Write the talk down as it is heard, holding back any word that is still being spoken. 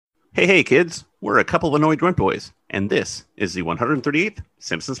Hey, kids. We're a couple of annoyed grunt boys, and this is the 138th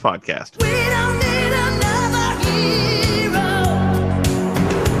Simpsons Podcast. We don't need another hero.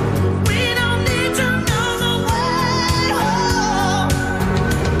 We don't need to know the way home.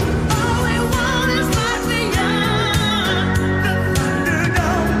 All we want is life beyond the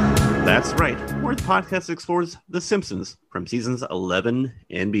Blunderdome. That's right. We're the podcast that explores The Simpsons from seasons 11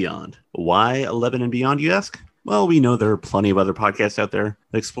 and beyond. Why 11 and beyond, you ask? Well, we know there are plenty of other podcasts out there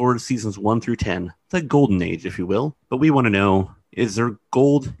that explore seasons 1 through 10, the golden age, if you will. But we want to know, is there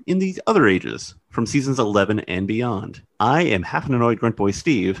gold in these other ages from seasons 11 and beyond? I am half an annoyed grunt boy,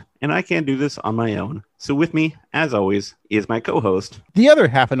 Steve, and I can't do this on my own. So with me, as always, is my co-host, the other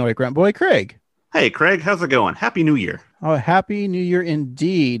half annoyed grunt boy, Craig. Hey, Craig, how's it going? Happy New Year. Oh, happy New Year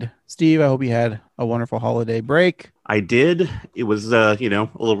indeed. Steve, I hope you had a wonderful holiday break. I did. It was, a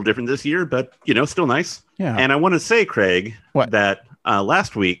little different this year, but, still nice. Yeah. And I want to say, Craig, What? that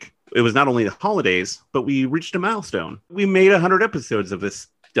last week, it was not only the holidays, but we reached a milestone. We made 100 episodes of this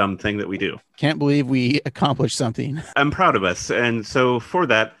dumb thing that we do. Can't believe we accomplished something. I'm proud of us. And so for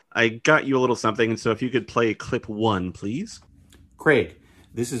that, I got you a little something. And so if you could play clip 1, please. Craig,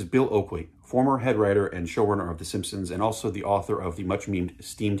 this is Bill Oakley, former head writer and showrunner of The Simpsons, and also the author of the much-memed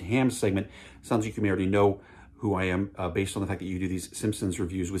Steamed Ham segment. Sounds like you may already know who I am based on the fact that you do these Simpsons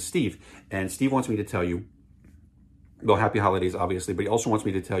reviews with Steve. And Steve wants me to tell you, well, happy holidays, obviously, but he also wants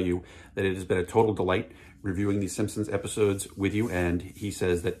me to tell you that it has been a total delight reviewing these Simpsons episodes with you. And he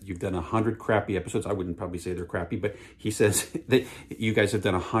says that you've done 100 crappy episodes. I wouldn't probably say they're crappy, but he says that you guys have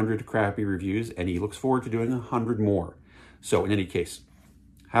done 100 crappy reviews, and he looks forward to doing 100 more. So in any case,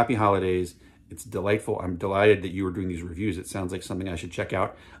 happy holidays. It's delightful. I'm delighted that you are doing these reviews. It sounds like something I should check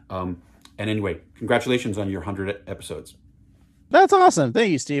out. And anyway, congratulations on your 100 episodes. That's awesome.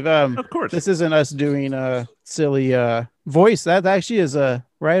 Thank you, Steve. Of course. This isn't us doing a silly voice. That actually is a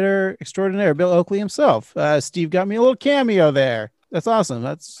writer extraordinaire, Bill Oakley himself. Steve got me a little cameo there. That's awesome.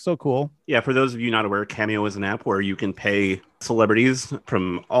 That's so cool. Yeah, for those of you not aware, Cameo is an app where you can pay celebrities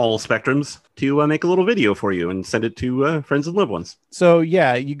from all spectrums to make a little video for you and send it to friends and loved ones. So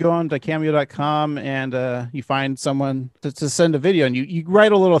yeah, you go on to cameo.com and you find someone to send a video, and you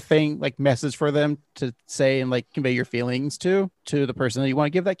write a little thing, like message for them to say and like convey your feelings to the person that you want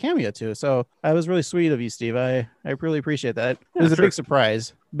to give that cameo to. So that was really sweet of you, Steve. I really appreciate that. It was a big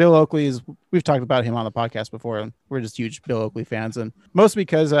surprise. Bill Oakley we've talked about him on the podcast before, and we're just huge Bill Oakley fans, and mostly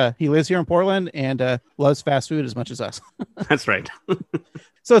because he lives here in Portland and loves fast food as much as us. That's right.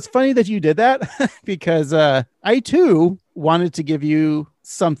 So it's funny that you did that because I too wanted to give you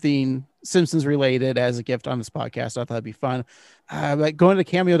something Simpsons related as a gift on this podcast. I thought that'd be fun. Like going to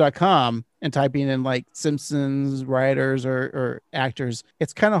cameo.com and typing in like Simpsons writers or actors,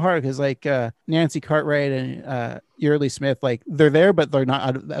 it's kind of hard because like Nancy Cartwright and Yeardley Smith, like they're there, but they're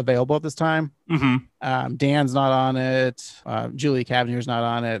not available at this time. Mm-hmm. Dan's not on it. Julie Kavanaugh's not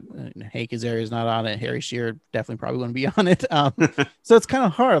on it. Hank Azaria's not on it. Harry Shearer definitely probably wouldn't be on it. So it's kind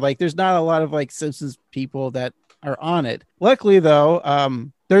of hard. Like there's not a lot of like Simpsons people that are on it. Luckily though,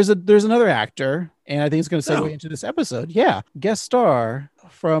 there's another actor, and I think it's going to segue into this episode. Yeah, guest star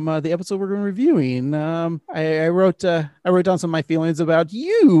from the episode we're going to be reviewing. I wrote down some of my feelings about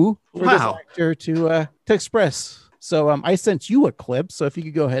you for this actor to express. So I sent you a clip. So if you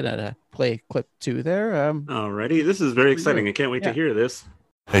could go ahead and play clip 2 there. Alrighty, this is very exciting. I can't wait to hear this.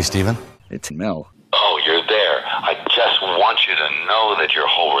 Hey, Steven. It's Mel. Oh, you're there. I just want you to know that your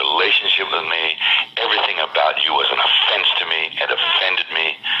whole relationship with me, everything about you was an offense to me and offended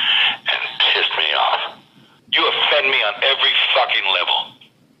me and pissed me off. You offend me on every fucking level.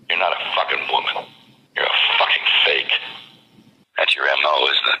 You're not a fucking woman. You're a fucking fake. That's your M.O.,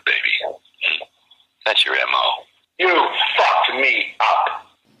 isn't it, baby? That's your M.O. You fucked me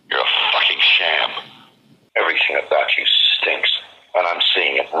up. You're a fucking sham. Everything about you stinks, and I'm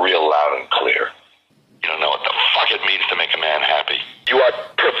seeing it real loud and clear. You don't know what the fuck it means to make a man happy. You are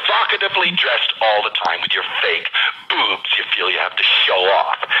provocatively dressed all the time with your fake boobs you feel you have to show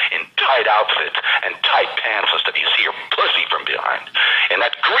off in tight outfits and tight pants and stuff. You see your pussy from behind. And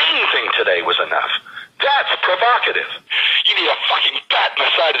that green thing today was enough. That's provocative. You need a fucking bat in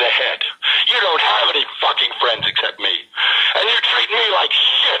the side of the head. You don't have any fucking friends except me. And you treat me like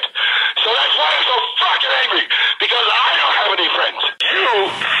shit. So that's why I'm so fucking angry. Because I don't have any friends. You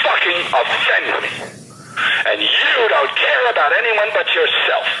fucking offend me. And you don't care about anyone but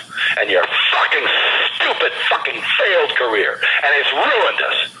yourself and your fucking stupid fucking failed career. And it's ruined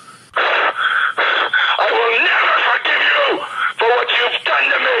us. I will never forgive you for what you've done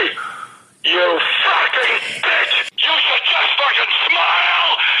to me. You fucking bitch. You should just fucking smile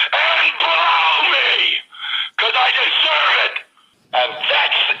and blow me. Because I deserve it. And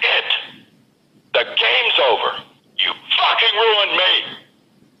that's it.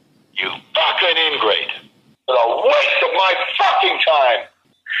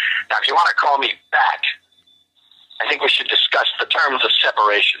 call me back. I think we should discuss the terms of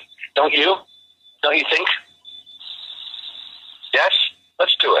separation. Don't you? Don't you think? Yes?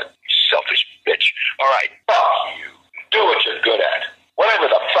 Let's do it. You selfish bitch. All right, fuck you. Do what you're good at. Whatever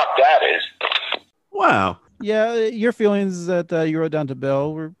the fuck that is. Wow. Yeah, your feelings that you wrote down to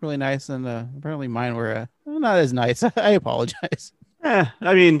Bill were really nice, and apparently mine were not as nice. I apologize. I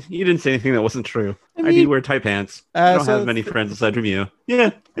mean, you didn't say anything that wasn't true. I mean, do wear tight pants. I don't so have many friends aside from you.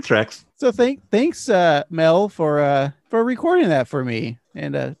 Yeah, it tracks. So thanks, Mel, for recording that for me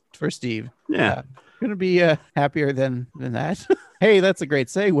and for Steve. Yeah. Couldn't be happier than that. Hey, that's a great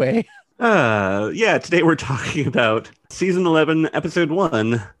segue. Yeah, today we're talking about season 11, episode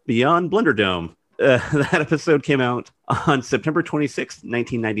 1, Beyond Blunderdome. That episode came out on September 26th,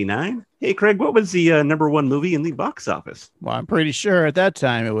 1999. Hey, Craig, what was the #1 movie in the box office? Well, I'm pretty sure at that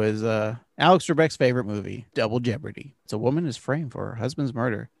time it was Alex Trebek's favorite movie, Double Jeopardy. It's a woman is framed for her husband's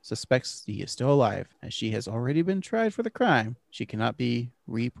murder, suspects he is still alive, as she has already been tried for the crime. She cannot be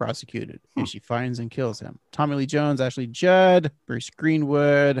re-prosecuted, and she finds and kills him. Tommy Lee Jones, Ashley Judd, Bruce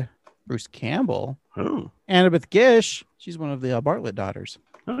Greenwood, Bruce Campbell, Oh. Annabeth Gish. She's one of the Bartlett daughters.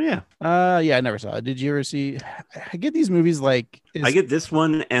 Oh, yeah. Yeah, I never saw it. Did you ever see? I get these movies like I get this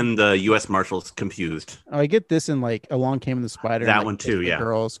one and the U.S. Marshals confused. I get this in like Along Came the Spider. That and, like, one too, Kiss the yeah.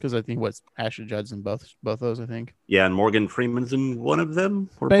 Girls, because I think what's Ashley Judd's in both those. I think. Yeah, and Morgan Freeman's in one of them.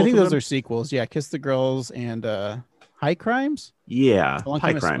 Or But I both think of those them? are sequels. Yeah, Kiss the Girls and High Crimes. Yeah, Along High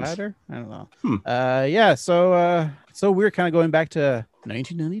Came a Crimes. Spider. I don't know. Hmm. Yeah. So we're kind of going back to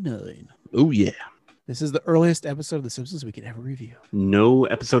 1999. Oh, yeah. This is the earliest episode of The Simpsons we could ever review. No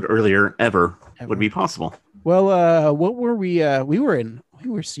episode earlier ever would be possible. Well, what were we? We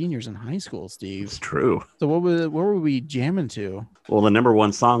were seniors in high school, Steve. It's true. So what were we jamming to? Well, the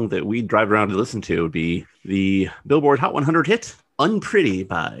 #1 song that we drive around to listen to would be the Billboard Hot 100 hit, Unpretty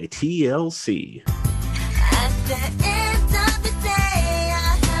by TLC. At the end of the day,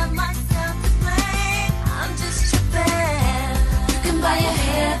 I have myself to blame. I'm just tripping. You can buy a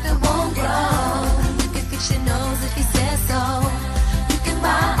hair that won't grow. You can fix your nose if he says so. You can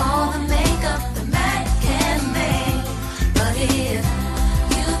buy all the makeup the Mac can make. But if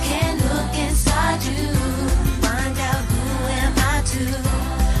you can look inside you, find out who am I to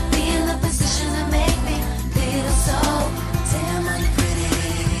be in the position to make me feel so damn unpretty.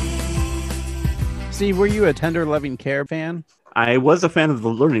 Steve, were you a Tender Loving Care fan? I was a fan of the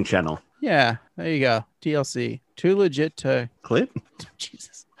Learning Channel. Yeah, there you go. TLC. Too legit to Clip?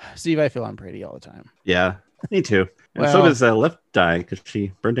 Jesus. Steve, I feel unpretty all the time. Yeah, me too. And so Well- does Left Die because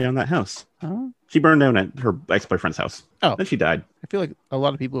she burned down that house. Huh? She burned down at her ex-boyfriend's house. Oh. Then she died. I feel like a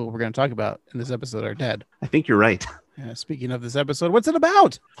lot of people we're going to talk about in this episode are dead. I think you're right. Speaking of this episode, what's it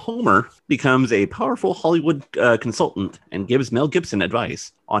about? Homer becomes a powerful Hollywood consultant and gives Mel Gibson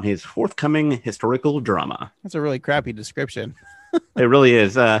advice on his forthcoming historical drama. That's a really crappy description. It really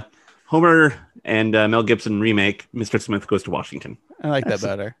is. Homer and Mel Gibson remake Mr. Smith Goes to Washington. I like that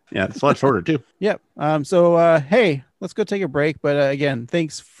better. Yeah, it's a lot shorter too. Yep. Hey, let's go take a break. But again,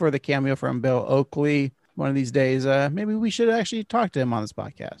 thanks for the cameo from Bill Oakley. One of these days, maybe we should actually talk to him on this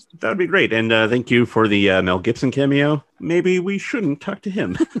podcast. That would be great. And thank you for the Mel Gibson cameo. Maybe we shouldn't talk to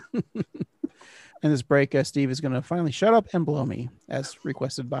him. In this break, Steve is going to finally shut up and blow me, as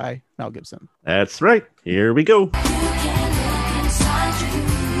requested by Mel Gibson. That's right. Here we go. You can look inside you.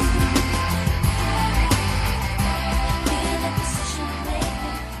 Be in a position to make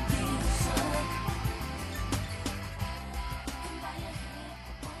me feel so.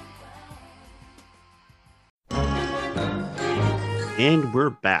 And we're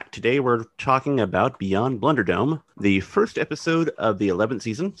back. Today we're talking about Beyond Blunderdome, the first episode of the 11th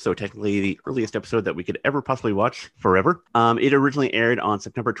season, so technically the earliest episode that we could ever possibly watch forever. It originally aired on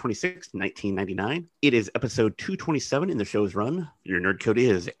September 26, 1999. It is episode 227 in the show's run. Your nerd code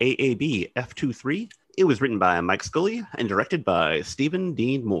is AABF23. It was written by Mike Scully and directed by Stephen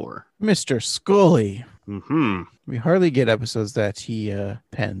Dean Moore. Mr. Scully. Mm-hmm. We hardly get episodes that he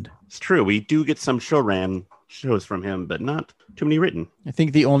penned. It's true. We do get some shows from him, but not too many written. I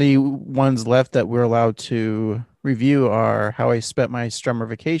think the only ones left that we're allowed to review are How I Spent My Strummer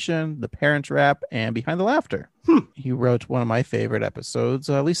Vacation, The Parents Rap, and Behind the Laughter. He wrote one of my favorite episodes,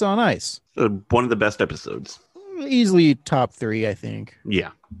 Lisa on Ice. One of the best episodes. Easily top 3, I think. Yeah.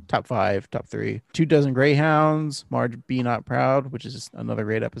 Top 5, top 3. 2 Dozen Greyhounds, Marge Be Not Proud, which is another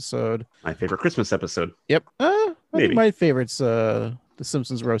great episode. My favorite Christmas episode. Yep. I Maybe. think my favorite's The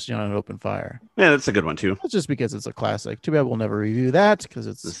Simpsons Roasting on an Open Fire. Yeah, that's a good one too. That's just because it's a classic. Too bad we'll never review that because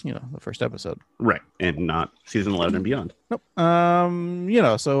it's, the first episode. Right. And not season 11 and beyond. Nope.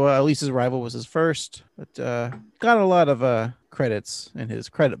 So Lisa's Rival was his first, but got a lot of credits in his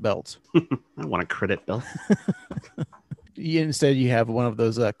credit belt. I want a credit belt. Instead, you have one of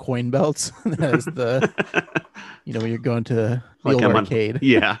those coin belts that is the, when you're going to the old arcade.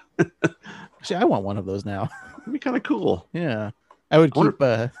 Yeah. Actually, I want one of those now. It'd be kind of cool. Yeah. I would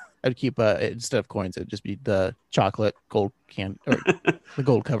keep instead of coins, it'd just be the chocolate gold can or the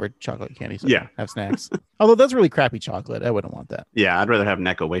gold covered chocolate candy. So Yeah. have snacks. Although that's really crappy chocolate. I wouldn't want that. Yeah, I'd rather have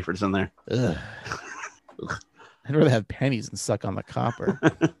Necco wafers in there. Ugh. I'd rather have pennies and suck on the copper.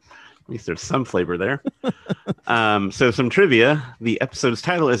 At least there's some flavor there. So some trivia. The episode's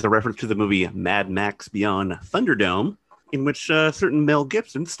title is a reference to the movie Mad Max Beyond Thunderdome, in which certain Mel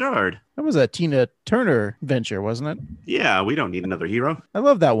Gibson starred. That was a Tina Turner venture, wasn't it? Yeah, we don't need another hero. I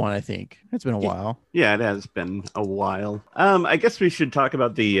love that one, I think. It's been a while. Yeah, it has been a while. I guess we should talk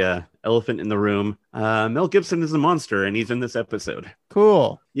about the elephant in the room. Mel Gibson is a monster, and he's in this episode.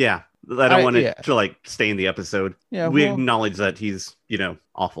 Cool. Yeah. I don't want it to stay in the episode. Yeah, we acknowledge that he's,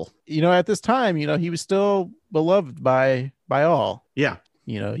 awful. At this time, he was still beloved by all. Yeah.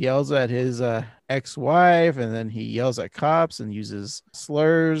 Yells at his ex-wife, and then he yells at cops and uses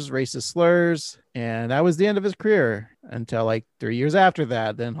racist slurs. And that was the end of his career until 3 years after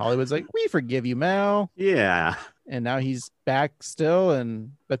that. Then Hollywood's like, we forgive you, Mel. Yeah. And now he's back still,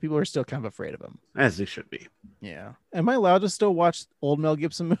 but people are still kind of afraid of him. As they should be. Yeah. Am I allowed to still watch old Mel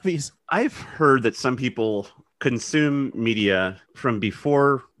Gibson movies? I've heard that some people consume media from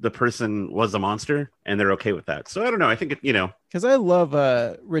before the person was a monster, and they're okay with that. So I don't know. I think because I love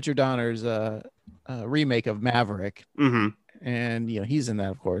Richard Donner's remake of Maverick. Mm-hmm. And he's in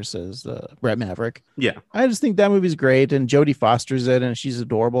that, of course, as Brett Maverick. Yeah, I just think that movie's great, and Jodie Foster's in, and she's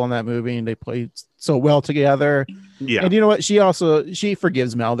adorable in that movie, and they play so well together. Yeah, and you know what? She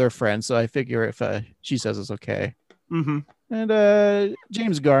forgives Mel, their friend, so I figure if she says it's okay. Mm-hmm. And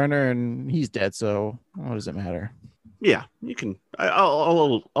James Garner, and he's dead, so what does it matter? Yeah, you can.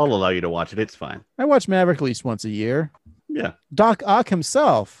 I'll allow you to watch it. It's fine. I watch Maverick at least once a year. Yeah, Doc Ock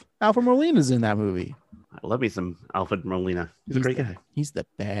himself, Alfred Molina's in that movie. I love me some Alfred Molina. He's a great guy. He's the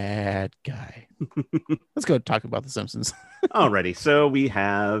bad guy. Let's go talk about The Simpsons. Alrighty, so we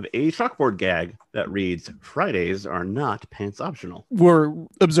have a chalkboard gag that reads, Fridays are not pants optional. We're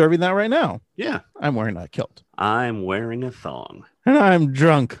observing that right now. Yeah. I'm wearing a kilt. I'm wearing a thong. And I'm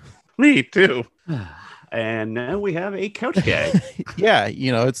drunk. Me too. And now we have a couch gag. Yeah,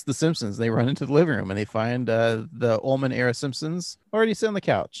 it's The Simpsons. They run into the living room and they find the Ullman era Simpsons already sit on the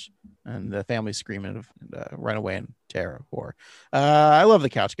couch. And the family screaming and run away in terror. I love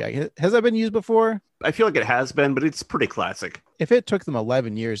the couch gag. Has that been used before? I feel like it has been, but it's pretty classic. If it took them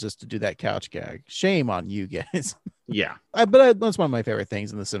 11 years just to do that couch gag, shame on you guys. Yeah. But that's one of my favorite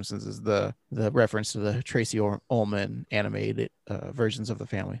things in The Simpsons is the reference to the Tracy Ullman animated versions of the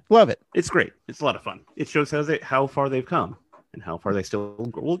family. Love it. It's great. It's a lot of fun. It shows how far they've come and how far they still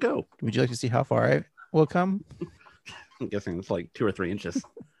will go. Would you like to see how far I will come? I'm guessing it's 2 or 3 inches.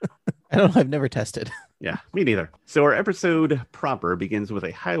 I don't know. I've never tested. Yeah, me neither. So our episode proper begins with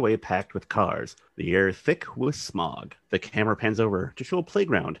a highway packed with cars, the air thick with smog. The camera pans over to show a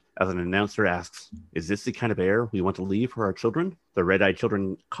playground as an announcer asks, is this the kind of air we want to leave for our children? The red-eyed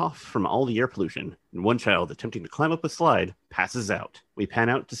children cough from all the air pollution, and one child attempting to climb up a slide passes out. We pan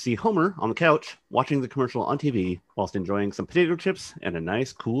out to see Homer on the couch watching the commercial on TV whilst enjoying some potato chips and a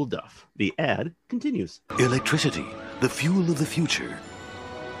nice cool duff. The ad continues. Electricity, the fuel of the future.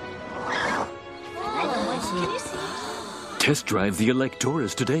 Test drive the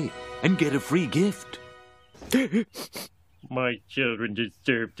Electoras today and get a free gift. My children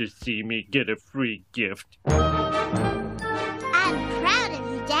deserve to see me get a free gift. I'm proud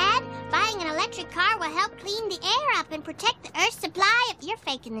of you, Dad. Buying an electric car will help clean the air up and protect the Earth's supply. You're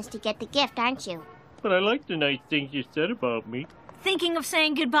faking this to get the gift, aren't you? But I like the nice things you said about me. Thinking of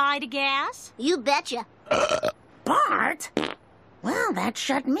saying goodbye to gas? You betcha. Bart? Well, that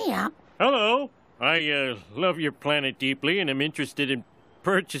shut me up. Hello. I love your planet deeply and am interested in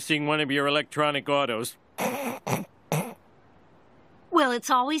purchasing one of your electronic autos. Well,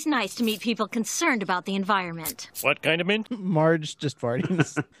 it's always nice to meet people concerned about the environment. What kind of mint? Marge just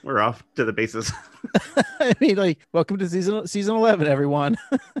farting. We're off to the bases. I mean, welcome to season 11, everyone.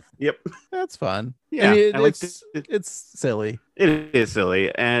 Yep. That's fun. Yeah, I mean, I it's silly. It is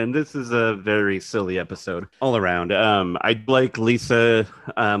silly, and this is a very silly episode all around. I like Lisa,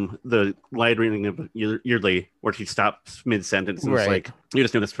 the light reading of Yeardley, where she stops mid-sentence and is like, you're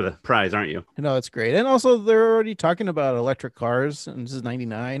just doing this for the prize, aren't you? No, it's great. And also, they're already talking about electric cars, and this is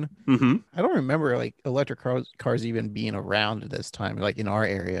 99. Mm-hmm. I don't remember, electric cars even being around at this time, in our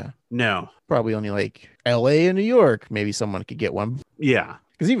area. No. Probably only, LA and New York, maybe someone could get one. Yeah.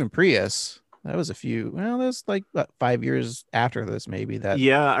 Because even Prius, That was that was like about 5 years after this, maybe, that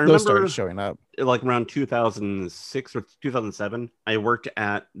Yeah, I those remember started showing up. like around 2006 or 2007. I worked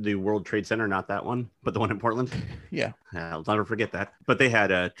at the World Trade Center, not that one, but the one in Portland. Yeah. I'll never forget that. But they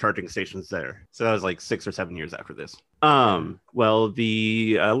had charging stations there. So that was like 6 or 7 years after this. Well, a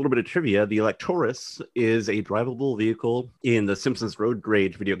little bit of trivia, the Electoris is a drivable vehicle in the Simpsons Road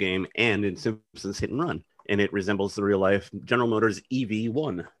Rage video game and in Simpsons Hit and Run. And it resembles the real-life General Motors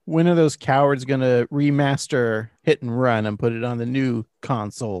EV1. When are those cowards going to remaster Hit and Run and put it on the new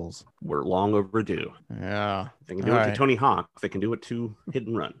consoles? We're long overdue. Yeah. They can do it to Tony Hawk. They can do it to Hit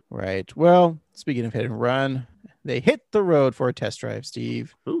and Run. Right. Well, speaking of Hit and Run, they hit the road for a test drive,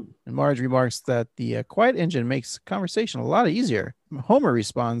 Steve. Ooh. And Marge remarks that the quiet engine makes conversation a lot easier. Homer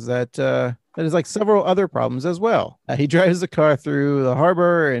responds that there's like several other problems as well. He drives the car through the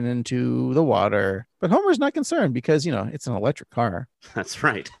harbor and into the water. But Homer's not concerned because, it's an electric car. That's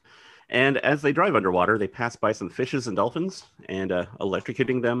right. And as they drive underwater, they pass by some fishes and dolphins and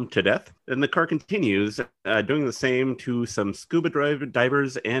electrocuting them to death. Then the car continues, doing the same to some scuba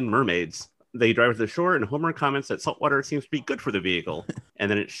divers and mermaids. They drive to the shore, and Homer comments that salt water seems to be good for the vehicle. And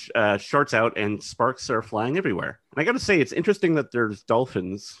then it shorts out, and sparks are flying everywhere. And I got to say, it's interesting that there's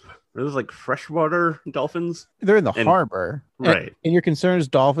dolphins. Are those like freshwater dolphins? They're in the harbor. Right. And your concern is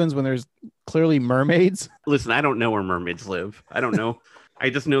dolphins when there's clearly mermaids? Listen, I don't know where mermaids live. I don't know. I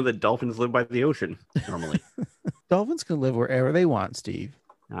just know that dolphins live by the ocean normally. Dolphins can live wherever they want, Steve.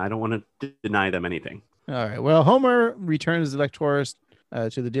 I don't want to deny them anything. All right. Well, Homer returns the Electoris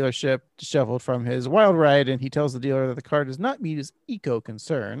to the dealership, disheveled from his wild ride, and he tells the dealer that the car does not meet his eco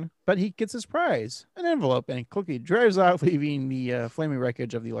concern, but he gets his prize, an envelope, and quickly drives off, leaving the flaming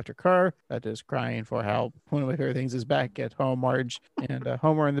wreckage of the electric car that is crying for help. One of my favorite things is back at home, Marge and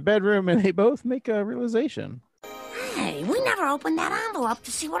Homer in the bedroom, and they both make a realization. Hey, we never opened that envelope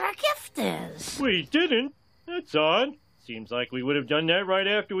to see what our gift is. We didn't? That's odd. Seems like we would have done that right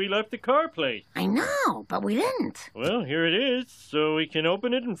after we left the car place. I know, but we didn't. Well, here it is, so we can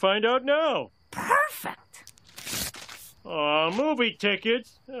open it and find out now. Perfect. Movie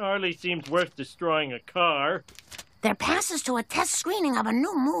tickets. It hardly seems worth destroying a car. They're passes to a test screening of a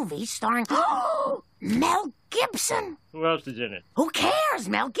new movie starring Mel Gibson. Who else is in it? Who cares?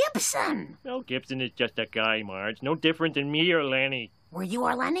 Mel Gibson. Mel Gibson is just a guy, Marge. No different than me or Lenny. Were you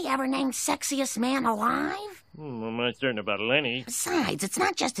or Lenny ever named sexiest man alive? I'm not certain about Lenny. Besides, it's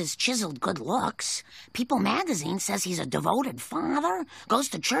not just his chiseled good looks. People magazine says he's a devoted father, goes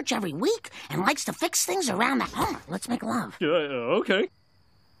to church every week, and likes to fix things around the home. Let's make love. Okay.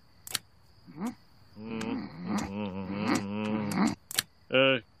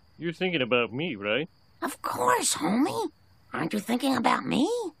 You're thinking about me, right? Of course, homie. Aren't you thinking about me?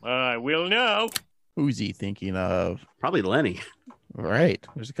 I will now. Who's he thinking of? Probably Lenny. Right.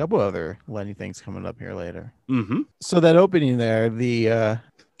 There's a couple other Lenny things coming up here later. Mm-hmm. So that opening there, the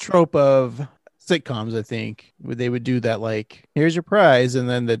trope of sitcoms, I think, they would do that, like, here's your prize, and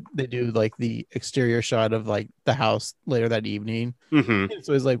then they do like the exterior shot of like the house later that evening. Mm-hmm.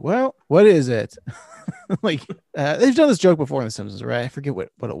 So it's like, well, what is it? Like, they've done this joke before in The Simpsons, right? I forget what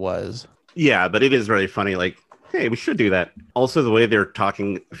it was. Yeah, but it is really funny. Like, hey, we should do that. Also, the way they're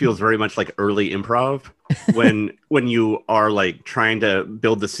talking feels very much like early improv when you are like trying to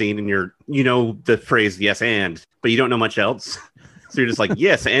build the scene and you're, the phrase yes and, but you don't know much else. So you're just like,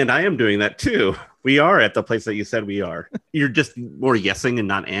 yes, and I am doing that too. We are at the place that you said we are. You're just more yesing and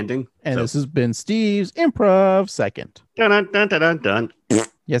not anding. And this has been Steve's improv second. Dun, dun, dun, dun, dun.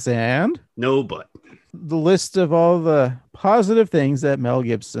 Yes, and? No, but. The list of all the positive things that Mel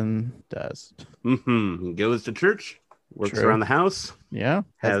Gibson does. Mm-hmm. He goes to church, works True. around the house. Yeah.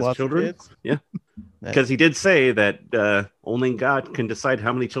 Has lots children. Of kids. Yeah. Because he did say that only God can decide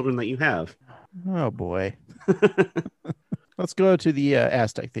how many children that you have. Oh, boy. Let's go to the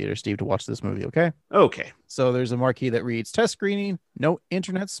Aztec Theater, Steve, to watch this movie, okay? Okay. So there's a marquee that reads, test screening, no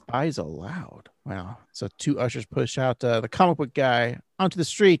internet spies allowed. Wow. So two ushers push out the comic book guy onto the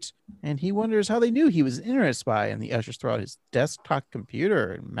street, and he wonders how they knew he was an internet spy, and the ushers throw out his desktop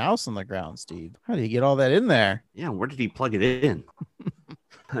computer and mouse on the ground, Steve. How do you get all that in there? Yeah, where did he plug it in?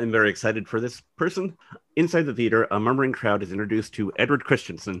 I'm very excited for this person. Inside the theater, a murmuring crowd is introduced to Edward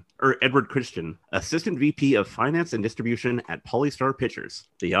Christian, Assistant VP of Finance and Distribution at Polystar Pictures.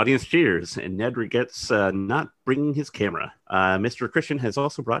 The audience cheers, and Ned regrets not bringing his camera. Mr. Christian has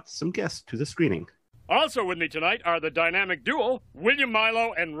also brought some guests to the screening. Also with me tonight are the dynamic duo, William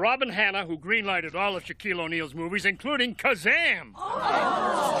Milo and Robin Hanna, who greenlighted all of Shaquille O'Neal's movies, including Kazam.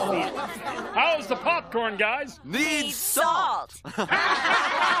 How's the popcorn, guys? Needs salt.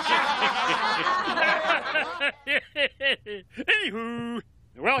 Anywho,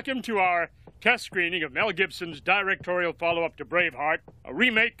 welcome to our test screening of Mel Gibson's directorial follow-up to Braveheart, a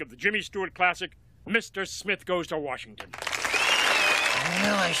remake of the Jimmy Stewart classic, Mr. Smith Goes to Washington.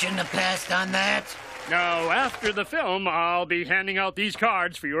 Well, I shouldn't have passed on that. Now, after the film, I'll be handing out these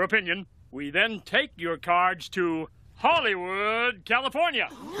cards for your opinion. We then take your cards to Hollywood, California.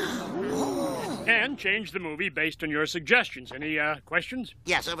 And change the movie based on your suggestions. Any questions?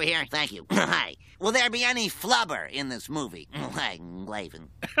 Yes, over here. Thank you. Hi. Will there be any flubber in this movie? Hi, Glavin.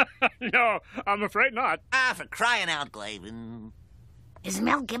 No, I'm afraid not. Ah, for crying out, Glavin. Is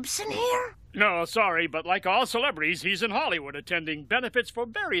Mel Gibson here? No, sorry, but like all celebrities, he's in Hollywood attending benefits for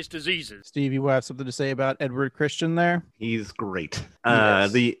various diseases. Steve, you have something to say about Edward Christian there? He's great.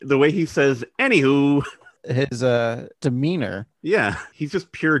 Yes. The way he says, anywho. His demeanor. Yeah, he's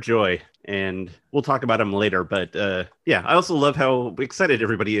just pure joy. And we'll talk about him later. But yeah, I also love how excited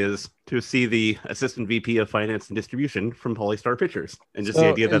everybody is to see the assistant VP of finance and distribution from Polystar Pictures. And just the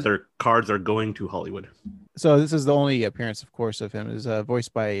idea that their cards are going to Hollywood. So this is the only appearance, of course, of him is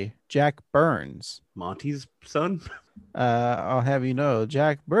voiced by Jack Burns. Monty's son? I'll have you know,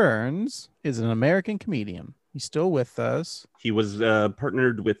 Jack Burns is an American comedian. He's still with us. He was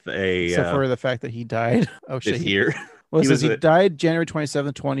partnered with a... Except for the fact that he died. Oh, shit. This year. Well, he died January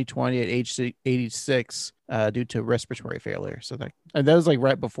 27, 2020 at age 86 due to respiratory failure. So that was like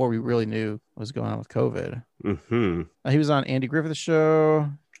right before we really knew what was going on with COVID. Mm-hmm. He was on Andy Griffith's show.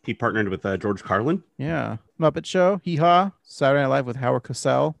 He partnered with George Carlin. Yeah. Muppet Show. Hee Haw. Saturday Night Live with Howard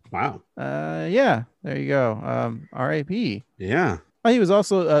Cosell. Wow. Yeah. There you go. R.I.P. Yeah. Oh, he was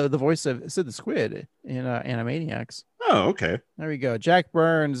also the voice of Sid the Squid in Animaniacs. Oh, okay. There we go. Jack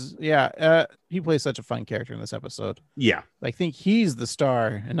Burns. Yeah. He plays such a fun character in this episode. Yeah. I think he's the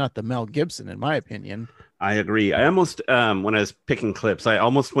star and not the Mel Gibson, in my opinion. I agree. I almost, when I was picking clips, I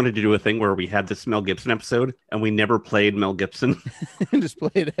almost wanted to do a thing where we had this Mel Gibson episode and we never played Mel Gibson. Just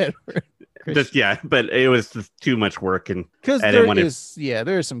played Edward. But it was just too much work. And because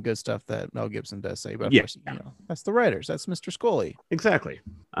there is some good stuff that Mel Gibson does say, but of course, that's the writers. That's Mr. Scully. Exactly.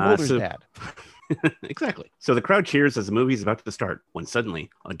 Mulder's dad. Exactly. So the crowd cheers as the movie is about to start when suddenly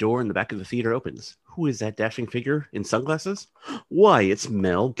a door in the back of the theater opens. Who is that dashing figure in sunglasses? Why, it's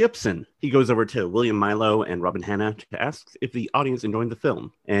Mel Gibson. He goes over to William Milo and Robin Hanna to ask if the audience enjoyed the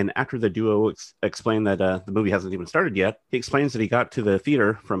film. And after the duo explain that the movie hasn't even started yet, he explains that he got to the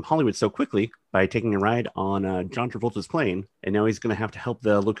theater from Hollywood so quickly by taking a ride on John Travolta's plane. And now he's going to have to help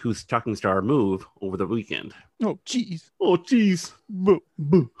the Look Who's Talking star move over the weekend. Oh, jeez. Oh, jeez. Boo,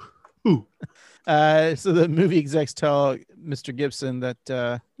 boo. Ooh. So the movie execs tell Mr. Gibson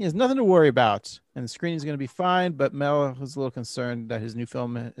that he has nothing to worry about and the screening is going to be fine, but Mel was a little concerned that his new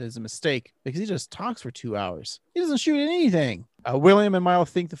film is a mistake because he just talks for 2 hours. He doesn't shoot anything. William and Milo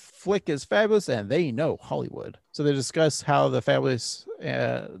think the flick is fabulous and they know Hollywood. So they discuss how the fabulous,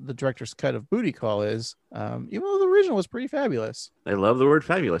 the director's cut of Booty Call is, even though the original was pretty fabulous. I love the word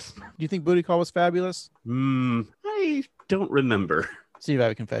fabulous. Do you think Booty Call was fabulous? I don't remember. Steve, I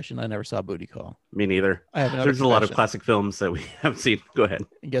have a confession. I never saw Booty Call. Me neither. I have There's a lot of classic films that we haven't seen. Go ahead.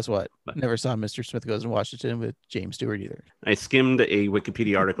 And guess what? Never saw Mr. Smith Goes to Washington with James Stewart either. I skimmed a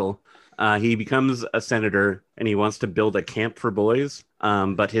Wikipedia article. He becomes a senator and he wants to build a camp for boys.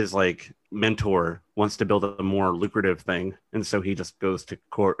 But his mentor wants to build a more lucrative thing. And so he just goes to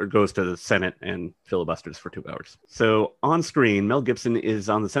court or goes to the Senate and filibusters for 2 hours. So on screen, Mel Gibson is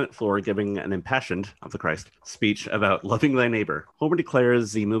on the Senate floor giving an impassioned, of the Christ, speech about loving thy neighbor. Homer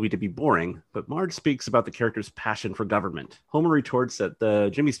declares the movie to be boring, but Marge speaks about the character's passion for government. Homer retorts that the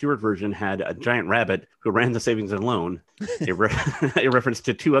Jimmy Stewart version had a giant rabbit who ran the savings and loan, a reference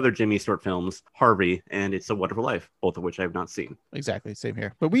to 2 other Jimmy Stewart films, Harvey and It's a Wonderful Life, both of which I have not seen. Exactly, same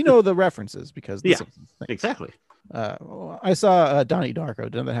here. But we know the references because yeah, exactly. I saw Donnie Darko.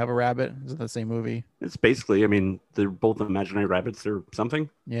 Didn't that have a rabbit? Is it the same movie? It's basically, they're both imaginary rabbits or something.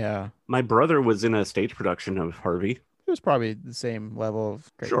 Yeah. My brother was in a stage production of Harvey. It was probably the same level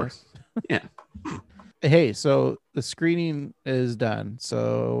of greatness. Sure. Yeah. Hey, so the screening is done.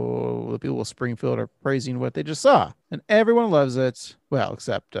 So the people of Springfield are praising what they just saw. And everyone loves it. Well,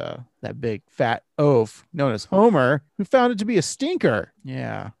 except that big fat oaf known as Homer, who found it to be a stinker.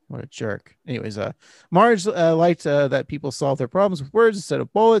 Yeah, what a jerk. Anyways, Marge liked that people solve their problems with words instead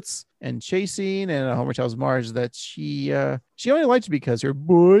of bullets and chasing. And Homer tells Marge that she only liked it because her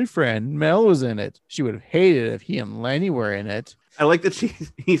boyfriend Mel was in it. She would have hated it if he and Lenny were in it. I like that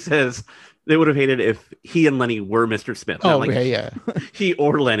he says they would have hated if he and Lenny were Mr. Smith. Oh, yeah. He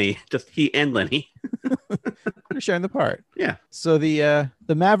or Lenny, just he and Lenny. They're sharing the part. Yeah. So the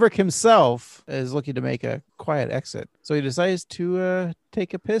Maverick himself is looking to make a quiet exit. So he decides to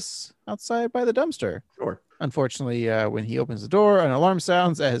take a piss outside by the dumpster. Sure. Unfortunately, when he opens the door, an alarm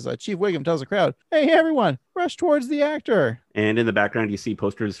sounds as Chief Wiggum tells the crowd, "Hey, everyone, rush towards the actor." And in the background, you see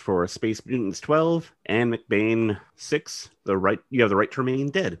posters for Space Mutants 12 and McBain 6. You have the right to remain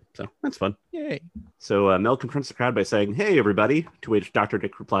dead. So that's fun. Yay. So Mel confronts the crowd by saying, "Hey, everybody," to which Dr.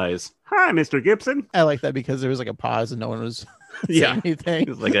 Dick replies, "Hi, Mr. Gibson." I like that because there was like a pause and no one was Yeah. saying anything.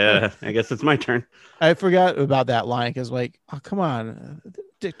 He's like, I guess it's my turn. I forgot about that line because, like, oh, come on.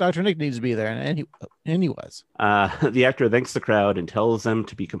 Dr. Nick needs to be there. And he was. The actor thanks the crowd and tells them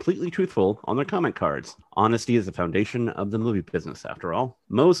to be completely truthful on their comment cards. Honesty is the foundation of the movie business, after all.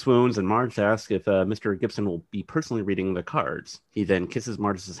 Mo swoons and Marge asks if Mr. Gibson will be personally reading the cards. He then kisses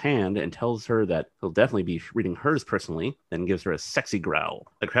Marge's hand and tells her that he'll definitely be reading hers personally, then gives her a sexy growl.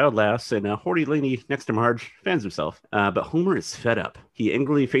 The crowd laughs, and a hoary lady next to Marge fans himself. But Homer is fed up. He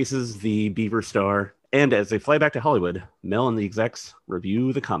angrily faces the Beaver Star, and as they fly back to Hollywood, Mel and the execs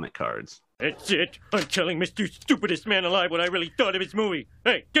review the comment cards. That's it. I'm telling Mr. Stupidest Man Alive what I really thought of his movie.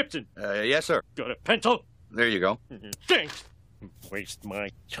 Hey, Gibson. Yes, sir. Got a pencil? There you go. Thanks. Waste my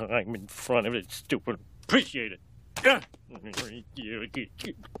time in front of it, stupid. Appreciate it. The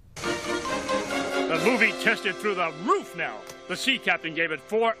movie tested through the roof now. The sea captain gave it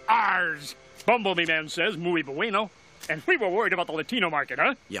 4 R's. Bumblebee Man says muy bueno. And we were worried about the Latino market,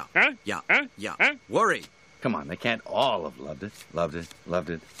 huh? Yeah. Huh? Yeah. Huh? Yeah. Huh? Worried. Come on, they can't all have loved it. Loved it.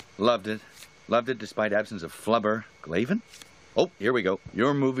 Loved it. Loved it. Loved it despite absence of flubber. Glavin? Oh, here we go.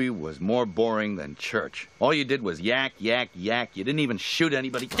 Your movie was more boring than church. All you did was yak, yak, yak. You didn't even shoot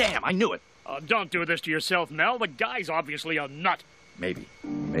anybody. Damn, I knew it. Don't do this to yourself, Mel. The guy's obviously a nut. Maybe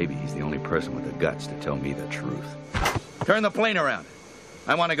he's the only person with the guts to tell me the truth. Turn the plane around.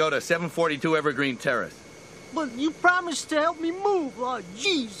 I want to go to 742 Evergreen Terrace. But you promised to help me move. Oh,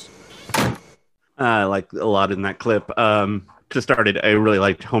 jeez. I like a lot in that clip. To start it, I really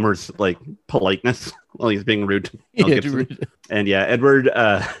liked Homer's politeness while he's being rude to Mel Gibson. Rude. And yeah, Edward,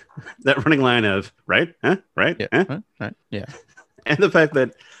 that running line of right, huh, right, Yeah. huh? Right. Yeah. And the fact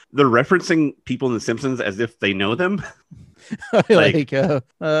that they're referencing people in The Simpsons as if they know them.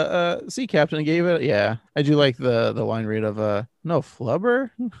 Sea Captain gave it. Yeah, I do like the line read of no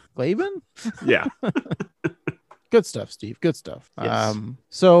flubber, Glavin. Yeah. Good stuff, Steve. Good stuff. Yes.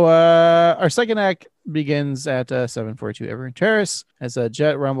 So our second act begins at 742 Evergreen Terrace as a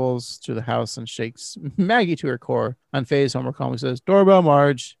jet rumbles through the house and shakes Maggie to her core. Unfazed, Homer calmly says, "Doorbell,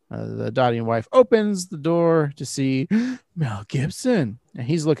 Marge." The Dottie wife opens the door to see Mel Gibson, and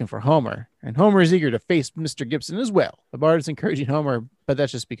he's looking for Homer. And Homer is eager to face Mr. Gibson as well. The Bard is encouraging Homer, but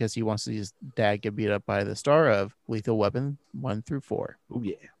that's just because he wants to see his dad get beat up by the star of Lethal Weapon 1 through 4. Oh,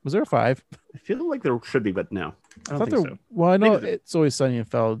 yeah. Was there a 5? I feel like there should be, but no. I don't think so. Well, I know Maybe It's Always Sunny in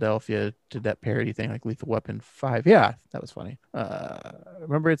Philadelphia did that parody thing like Lethal Weapon 5. Yeah, that was funny.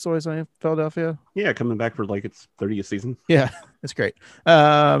 Remember It's Always Sunny in Philadelphia? Yeah, coming back for its 30th season. Yeah, it's great.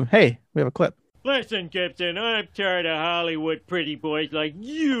 Hey, we have a clip. Listen, Gibson, I'm tired of Hollywood pretty boys like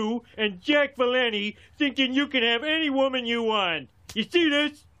you and Jack Valenti thinking you can have any woman you want. You see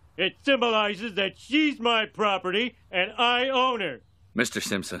this? It symbolizes that she's my property and I own her. Mr.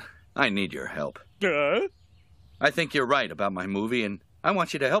 Simpson, I need your help. Duh? I think you're right about my movie, and I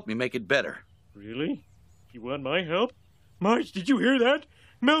want you to help me make it better. Really? You want my help? Marge, did you hear that?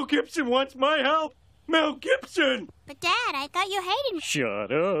 Mel Gibson wants my help! Mel Gibson! But, Dad, I thought you hated me.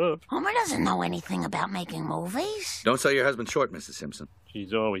 Shut up. Homer doesn't know anything about making movies. Don't sell your husband short, Mrs. Simpson.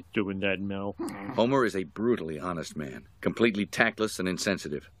 She's always doing that, Mel. Homer is a brutally honest man, completely tactless and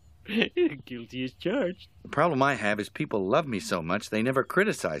insensitive. Guilty as charged. The problem I have is people love me so much they never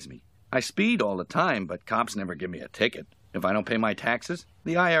criticize me. I speed all the time, but cops never give me a ticket. If I don't pay my taxes,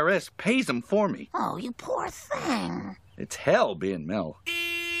 the IRS pays them for me. Oh, you poor thing. It's hell being Mel.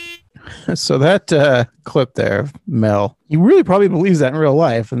 So that clip there of Mel, he really probably believes that in real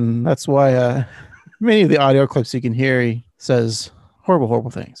life, and that's why many of the audio clips you can hear, he says horrible,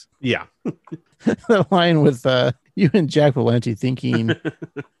 horrible things. Yeah. The line with you and Jack Valenti thinking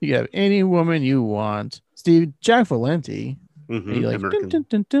you can have any woman you want. Steve, Jack Valenti. Mm-hmm. Like, American. dun, dun,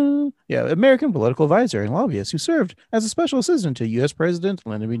 dun, dun. Yeah, American political advisor and lobbyist who served as a special assistant to U.S. President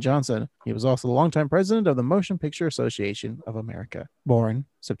Lyndon B. Johnson. He was also the longtime president of the Motion Picture Association of America. Born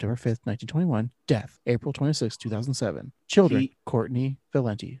September 5th, 1921. Death April 26, 2007. Children Courtney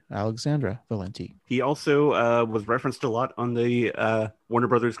Valenti, Alexandra Valenti. He also was referenced a lot on the Warner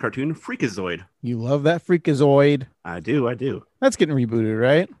Brothers cartoon Freakazoid. You love that Freakazoid. I do. That's getting rebooted,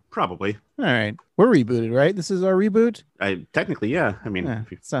 right? Probably. All right. We're rebooted, right? This is our reboot? Technically, yeah. I mean,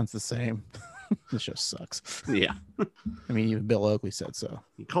 sounds the same. This show sucks. Yeah. I mean, even Bill Oakley said so.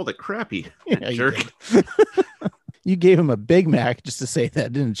 He called it crappy. Yeah, jerk. You gave him a Big Mac just to say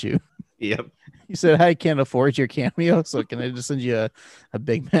that, didn't you? Yep. You said I can't afford your cameo, so can I just send you a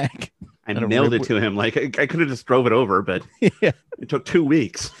Big Mac? I And a mailed rib it to him. Like I could have just drove it over, but Yeah. it took 2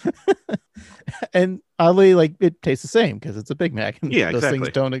 weeks. And oddly, like it tastes the same because it's a Big Mac. And Yeah, those exactly.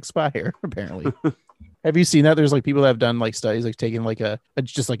 things don't expire, apparently. Have you seen that? There's like people that have done like studies, like taking like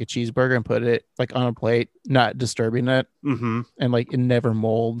just like a cheeseburger and put it like on a plate, not disturbing it, Mm-hmm. and like it never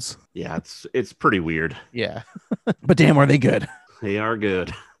molds. Yeah, it's pretty weird. Yeah, but damn, are they good? They are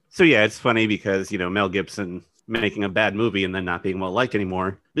good. So yeah, it's funny because Mel Gibson making a bad movie and then not being well liked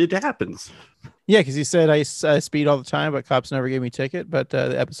anymore. It happens. Yeah, because he said I speed all the time, but cops never gave me a ticket. But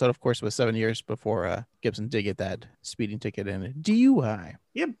the episode, of course, was 7 years before Gibson did get that speeding ticket and a DUI.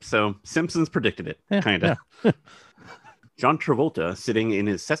 Yep. So Simpsons predicted it, Yeah, kind of. John Travolta, sitting in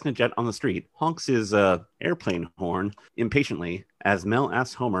his Cessna jet on the street, honks his airplane horn impatiently as Mel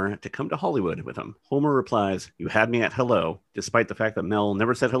asks Homer to come to Hollywood with him. Homer replies, "You had me at hello," despite the fact that Mel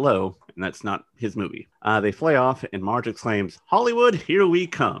never said hello, and that's not his movie. They fly off, and Marge exclaims, "Hollywood, here we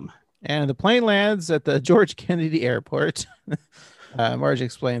come." And the plane lands at the George Kennedy Airport. Marge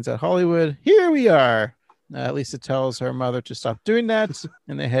explains that Hollywood, here we are. Lisa tells her mother to stop doing that,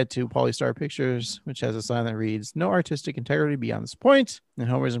 and they head to Polystar Pictures, which has a sign that reads, "No artistic integrity beyond this point." And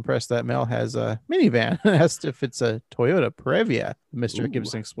Homer's impressed that Mel has a minivan and asks if it's a Toyota Previa. Mr.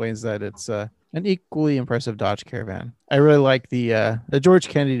 Gibson explains that it's an equally impressive Dodge Caravan. I really like the George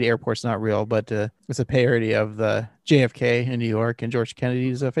Kennedy Airport's not real, but it's a parody of the JFK in New York, and George Kennedy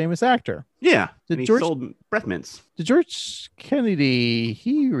is a famous actor. Yeah, Did and he George- sold breath mints. Did George Kennedy,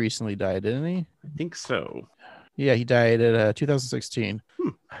 he recently died, didn't he? I think so. Yeah, he died at 2016.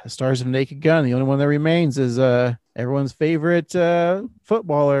 The stars of Naked Gun. The only one that remains is everyone's favorite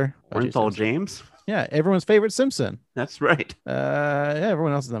footballer. Orenthal James? Yeah, everyone's favorite Simpson. That's right. Yeah,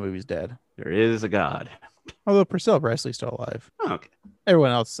 everyone else in that movie's dead. There is a God. Although Priscilla Presley's still alive. Oh, okay.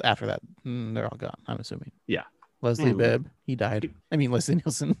 Everyone else after that, they're all gone, I'm assuming. Yeah. Leslie Man, Bibb, he died. I mean, Leslie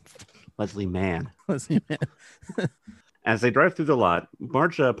Nielsen. Leslie Mann. Leslie Mann. As they drive through the lot,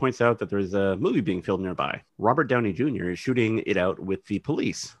 Marge points out that there's a movie being filmed nearby. Robert Downey Jr. is shooting it out with the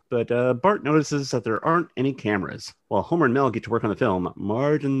police, but Bart notices that there aren't any cameras. While Homer and Mel get to work on the film,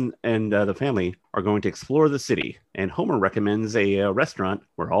 Marge and the family are going to explore the city, and Homer recommends a restaurant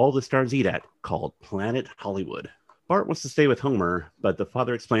where all the stars eat at, called Planet Hollywood. Bart wants to stay with Homer, but the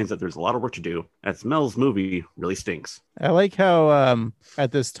father explains that there's a lot of work to do, as Mel's movie really stinks. I like how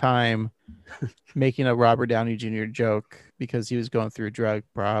at this time making a Robert Downey Jr. joke because he was going through drug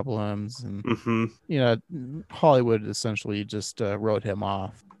problems and Hollywood essentially just wrote him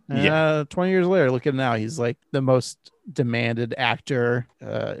off. Yeah. 20 years later, look at now, he's like the most demanded actor.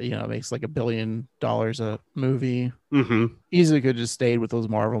 Makes like $1 billion a movie. Mm-hmm. Easily could have just stayed with those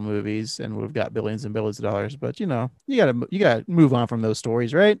Marvel movies and we've got billions and billions of dollars. But you gotta move on from those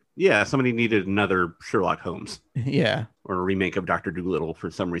stories, right? Yeah, somebody needed another Sherlock Holmes. Yeah. Or a remake of Dr. Dolittle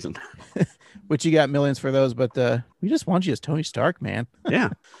for some reason. Which you got millions for those, but we just want you as Tony Stark, man. Yeah.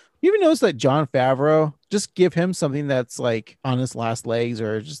 You even notice that Jon Favreau, just give him something that's like on his last legs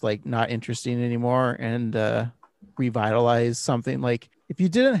or just like not interesting anymore and revitalize something. Like if you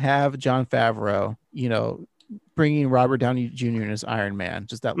didn't have Jon Favreau, bringing Robert Downey Jr. in as Iron Man,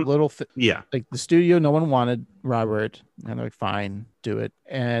 just that little, yeah, like the studio, no one wanted Robert and they're like, fine, do it.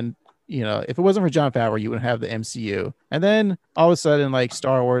 And if it wasn't for Jon Favreau, you wouldn't have the MCU. And then all of a sudden, like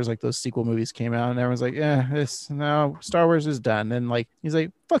Star Wars, like those sequel movies came out, and everyone's like, Star Wars is done. Then like he's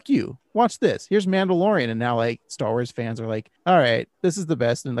like, fuck you, watch this. Here's Mandalorian, and now like Star Wars fans are like, all right, this is the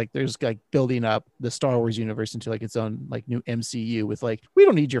best. And like there's like building up the Star Wars universe into like its own like new MCU with like, we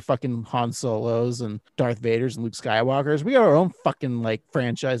don't need your fucking Han Solos and Darth Vaders and Luke Skywalkers. We got our own fucking like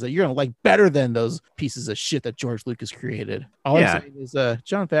franchise that you're gonna like better than those pieces of shit that George Lucas created. All I'm saying is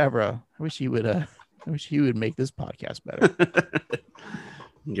Jon Favreau, I wish he would make this podcast better.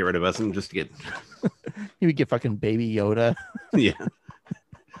 Get rid of us and just get he would get fucking Baby Yoda. Yeah.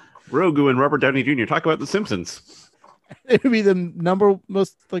 Grogu and Robert Downey Jr. talk about The Simpsons. It would be the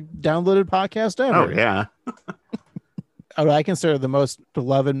most like downloaded podcast ever. Oh yeah. I consider the most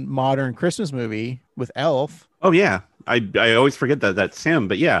beloved modern Christmas movie with Elf. Oh yeah. I always forget that's him,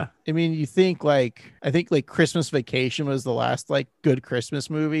 but yeah. I mean, I think like Christmas Vacation was the last like good Christmas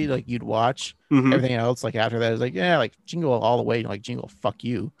movie like you'd watch. Mm-hmm. Everything else like after that is like, yeah, like Jingle All the Way, like Jingle Fuck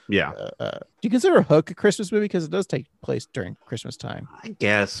You. Yeah. Do you consider Hook a Christmas movie because it does take place during Christmas time? I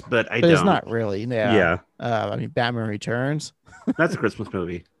guess, but I don't. It's not really. Yeah. Yeah. I mean, Batman Returns. That's a Christmas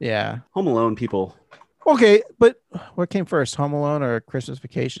movie. Yeah. Home Alone, people. Okay, but what came first, Home Alone or Christmas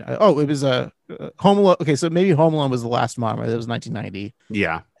Vacation? It was Home Alone. Okay, so maybe Home Alone was the last one, right? It was 1990.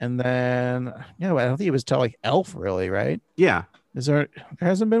 Yeah. And then, I don't think it was till like Elf, really, right? Yeah. There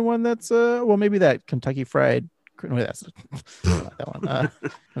hasn't been one that's well, maybe that Kentucky Fried. No, that's not that one. I'm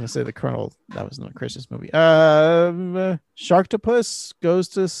gonna say the Colonel. That was not a Christmas movie. Sharktopus goes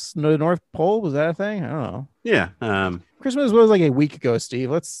to the North Pole. Was that a thing? I don't know. Yeah. Christmas was like a week ago, Steve.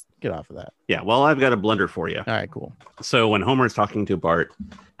 Let's get off of that. Yeah. Well, I've got a blunder for you. All right, cool. So when Homer is talking to Bart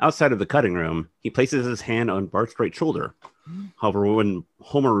outside of the cutting room, he places his hand on Bart's right shoulder. However, when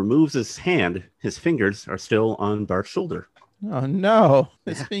Homer removes his hand, his fingers are still on Bart's shoulder. Oh no,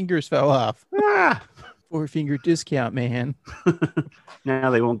 his fingers fell off. Ah! 4-finger discount, man. Now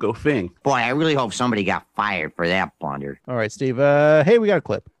they won't go fing. Boy, I really hope somebody got fired for that blunder. All right, Steve. Hey, we got a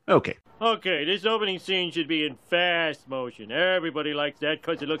clip. Okay. Okay, this opening scene should be in fast motion. Everybody likes that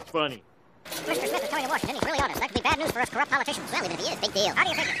because it looks funny. Mr. Smith is coming to Washington. He's really honest. That could be bad news for us corrupt politicians. Well, even if he is, big deal. How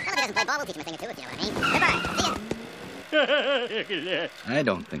do you think? Well, if he doesn't play ball, we'll teach him a thing or two, if you know what I mean. Goodbye. See ya. Look at that. I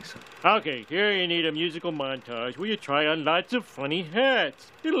don't think so. Okay, here you need a musical montage where you try on lots of funny hats.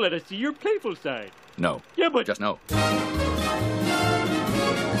 It'll let us see your playful side. No. Yeah, but... Just no.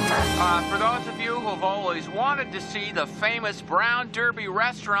 For those of you who've always wanted to see the famous Brown Derby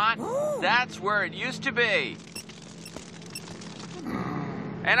restaurant, that's where it used to be.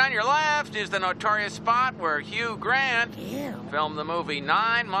 And on your left is the notorious spot where Hugh Grant filmed the movie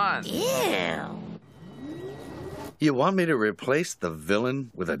 9 Months. You want me to replace the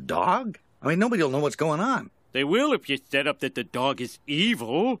villain with a dog? I mean, nobody will know what's going on. They will if you set up that the dog is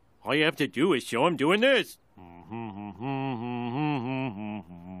evil. All you have to do is show him doing this.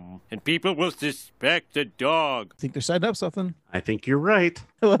 And people will suspect the dog. I think they're setting up something. I think you're right.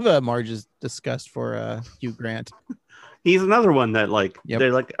 I love Marge's disgust for Hugh Grant. He's another one that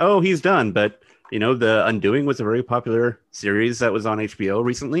they're like, oh, he's done. But, you know, The Undoing was a very popular series that was on HBO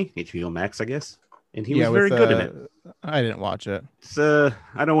recently. HBO Max, I guess. And he was very good in it. I didn't watch it. It's, I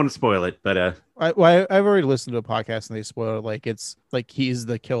don't want to spoil it, but... I've already listened to a podcast and they spoiled it. Like, it's like he's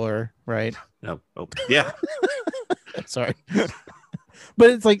the killer, right? Oh yeah. Sorry. But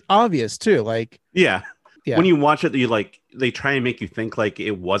it's like obvious too. Like, yeah. Yeah. When you watch it, they try and make you think like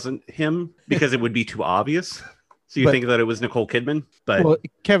it wasn't him because it would be too obvious. So you think that it was Nicole Kidman, but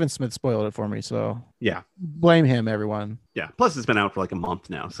Kevin Smith spoiled it for me. So yeah, blame him, everyone. Yeah. Plus, it's been out for like a month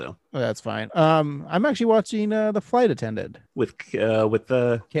now, so that's fine. I'm actually watching The Flight Attendant with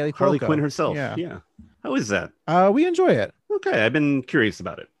Harley Quinn herself. Yeah. How is that? We enjoy it. Okay, I've been curious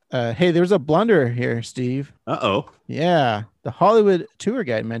about it. Hey, there's a blunder here, Steve. Uh-oh. Yeah. The Hollywood tour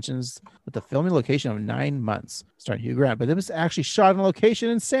guide mentions that the filming location of 9 Months, starring Hugh Grant, but it was actually shot on location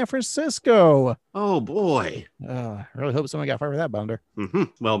in San Francisco. Oh, boy. I really hope someone got fired for that blunder. Mm-hmm.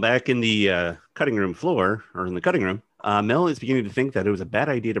 Well, back in the cutting room floor, or in the cutting room, Mel is beginning to think that it was a bad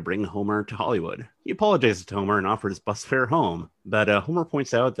idea to bring Homer to Hollywood. He apologizes to Homer and offers bus fare home, but Homer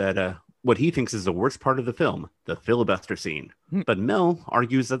points out that what he thinks is the worst part of the film, the filibuster scene. But Mel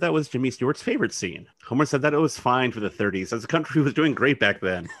argues that that was Jimmy Stewart's favorite scene. Homer said that it was fine for the 30s, as the country was doing great back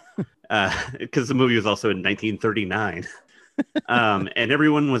then, because the movie was also in 1939. And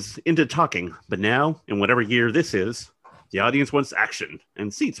everyone was into talking. But now, in whatever year this is, the audience wants action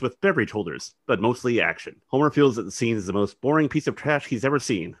and seats with beverage holders, but mostly action. Homer feels that the scene is the most boring piece of trash he's ever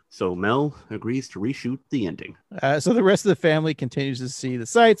seen, so Mel agrees to reshoot the ending. So the rest of the family continues to see the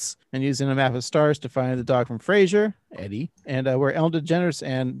sights and using a map of stars to find the dog from Frasier, Eddie, and where Ellen DeGeneres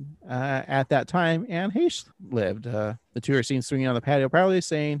and at that time Anne Heche lived. The two are seen swinging on the patio proudly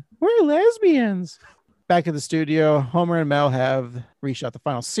saying, "We're lesbians." Back at the studio, Homer and Mel have reshot the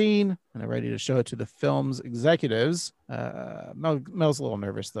final scene and are ready to show it to the film's executives. Mel's a little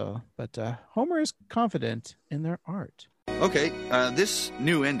nervous, though, but Homer is confident in their art. Okay, this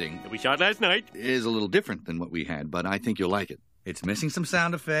new ending that we shot last night is a little different than what we had, but I think you'll like it. It's missing some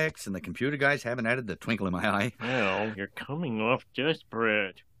sound effects, and the computer guys haven't added the twinkle in my eye. Well, you're coming off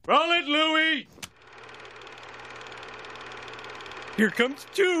desperate. Roll it, Louie! Here comes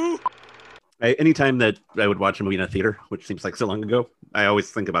 2. Anytime that I would watch a movie in a theater, which seems like so long ago, I always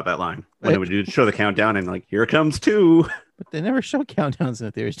think about that line. When they would show the countdown and like, here comes 2. But they never show countdowns in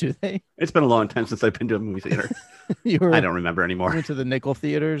the theaters, do they? It's been a long time since I've been to a movie theater. I don't remember anymore. Went to the nickel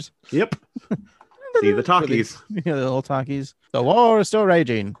theaters. Yep. See the talkies. The little talkies. The war is still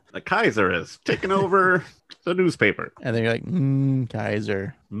raging. The Kaiser is taking over the newspaper. And then you're like,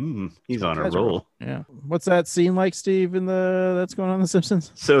 Kaiser. He's on Kaiser. a roll. Yeah. What's that scene like, Steve, that's going on in The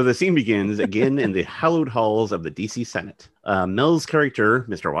Simpsons? So the scene begins again in the hallowed halls of the DC Senate. Mel's character,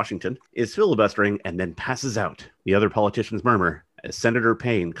 Mr. Washington, is filibustering and then passes out. The other politicians murmur as Senator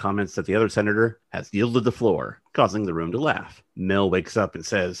Payne comments that the other senator has yielded the floor, causing the room to laugh. Mel wakes up and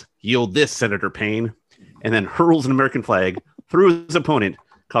says, "Yield this, Senator Payne," and then hurls an American flag through his opponent,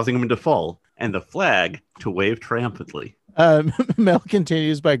 causing him to fall, and the flag to wave triumphantly. Mel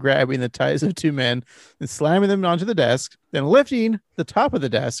continues by grabbing the ties of two men and slamming them onto the desk, then lifting the top of the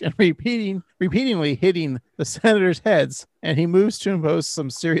desk and repeatedly hitting the senators' heads. And he moves to impose some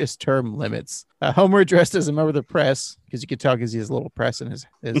serious term limits. Homer, dressed as a member of the press, because you could tell because he has a little press in his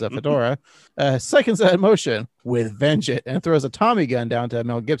fedora, seconds that motion with vengeance and throws a Tommy gun down to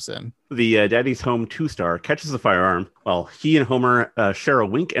Mel Gibson. The Daddy's Home 2-star catches the firearm while he and Homer share a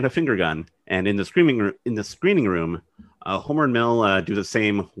wink and a finger gun. And in the screening room, Homer and Mel do the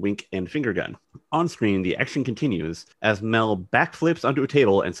same wink and finger gun. On screen, the action continues as Mel backflips onto a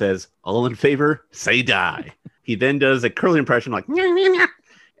table and says, "All in favor, say die." He then does a Curly impression like, "Nyah, nyah, nyah,"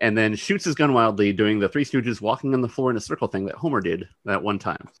 and then shoots his gun wildly, doing the Three Stooges walking on the floor in a circle thing that Homer did that one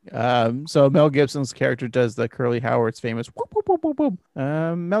time. So Mel Gibson's character does the Curly Howard's famous whoop, whoop, whoop, whoop,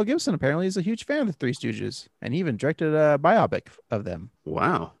 whoop. Mel Gibson apparently is a huge fan of the Three Stooges, and he even directed a biopic of them.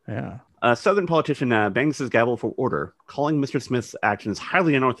 Wow. Yeah. A Southern politician bangs his gavel for order, calling Mr. Smith's actions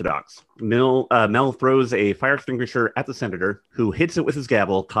highly unorthodox. Mel throws a fire extinguisher at the senator, who hits it with his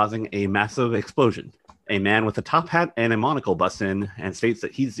gavel, causing a massive explosion. A man with a top hat and a monocle busts in and states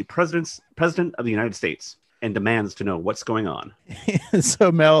that he's the president of the United States and demands to know what's going on.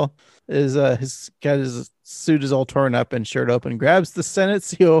 So Mel is his suit is all torn up and shirt open, grabs the Senate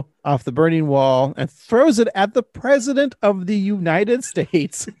seal off the burning wall and throws it at the president of the United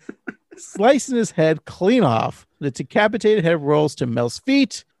States, slicing his head clean off. The decapitated head rolls to Mel's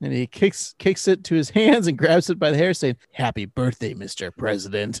feet, and he kicks it to his hands and grabs it by the hair, saying, "Happy birthday, Mr.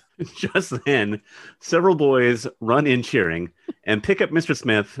 President." Just then, several boys run in cheering and pick up Mr.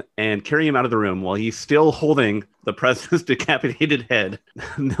 Smith and carry him out of the room while he's still holding the president's decapitated head.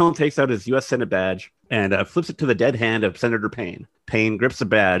 Mel takes out his U.S. Senate badge and flips it to the dead hand of Senator Payne. Payne grips the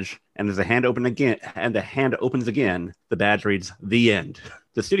badge, and as the hand opens again, the badge reads, "The End."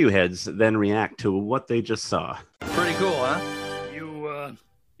 The studio heads then react to what they just saw. Pretty cool, huh?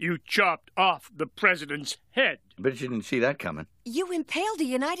 You chopped off the president's head. Bet you didn't see that coming. You impaled a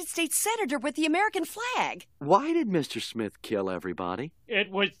United States senator with the American flag. Why did Mr. Smith kill everybody? It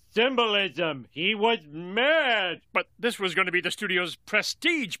was symbolism. He was mad. But this was going to be the studio's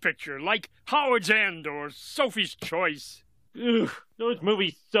prestige picture, like Howard's End or Sophie's Choice. Ugh, those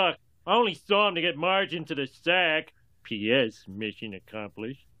movies suck. I only saw them to get Marge into the sack. P.S. Mission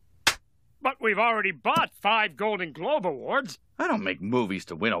accomplished. But we've already bought 5 Golden Globe Awards. I don't make movies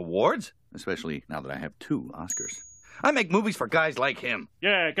to win awards, especially now that I have 2 Oscars. I make movies for guys like him.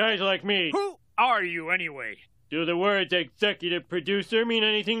 Yeah, guys like me. Who are you anyway? Do the words executive producer mean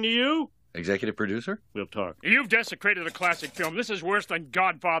anything to you? Executive producer? We'll talk. You've desecrated a classic film. This is worse than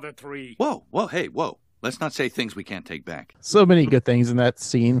Godfather 3. Whoa, hey, whoa. Let's not say things we can't take back. So many good things in that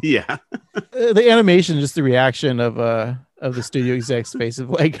scene. Yeah. The animation, just the reaction of the studio exec's face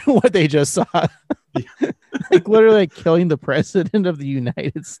of like what they just saw. Like literally like killing the president of the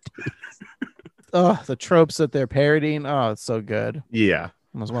United States. Oh, the tropes that they're parodying. Oh, it's so good. Yeah. I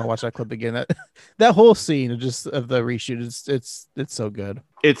almost want to watch that clip again. That whole scene of the reshoot, it's so good.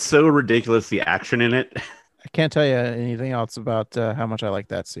 It's so ridiculous, the action in it. I can't tell you anything else about how much I like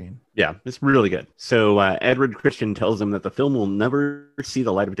that scene. Yeah, it's really good. So Edward Christian tells him that the film will never see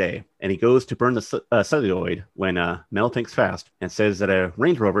the light of day, and he goes to burn the celluloid when Mel thinks fast and says that a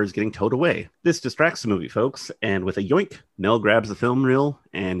Range Rover is getting towed away. This distracts the movie, folks, and with a yoink, Mel grabs the film reel,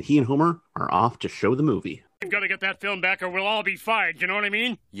 and he and Homer are off to show the movie. We've got to get that film back or we'll all be fired, you know what I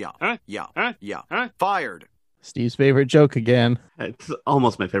mean? Yeah. Huh? Yeah. Huh? Yeah. Huh? Fired. Steve's favorite joke again. It's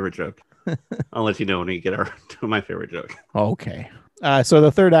almost my favorite joke. I'll let you know when we get to my favorite joke. Okay. So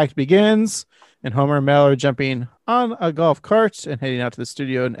the third act begins, and Homer and Mel are jumping on a golf cart and heading out to the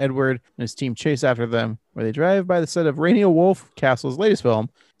studio, and Edward and his team chase after them, where they drive by the set of Rainier Wolf Castle's latest film,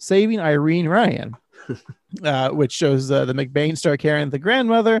 Saving Irene Ryan, which shows the McBain star Karen, the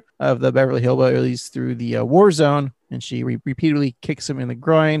grandmother of the Beverly Hillbillies, through the war zone, and she repeatedly kicks him in the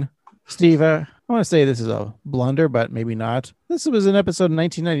groin. Steve, I want to say this is a blunder, but maybe not. This was an episode in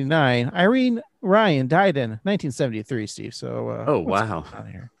 1999. Irene Ryan died in 1973, Steve. So, oh, wow.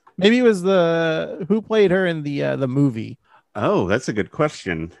 Maybe it was who played her in the movie. Oh, that's a good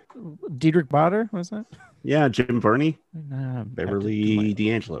question. Diedrich Bader, was that? Yeah, Jim Varney. Beverly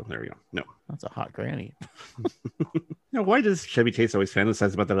D'Angelo. There we go. No. That's a hot granny. Now, why does Chevy Chase always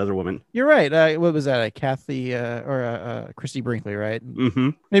fantasize about that other woman? You're right. What was that? Kathy or Christy Brinkley, right? Mm-hmm.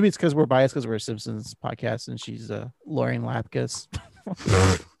 Maybe it's because we're biased because we're a Simpsons podcast and she's Lauren Lapkus.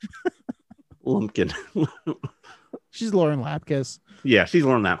 Lumpkin. She's Lauren Lapkus. Yeah, she's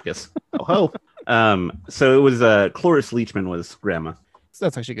Lauren Lapkus. Oh, so it was Cloris Leachman was Grandma.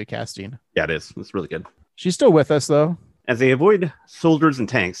 That's actually good casting. Yeah, it is. It's really good. She's still with us though. As they avoid soldiers and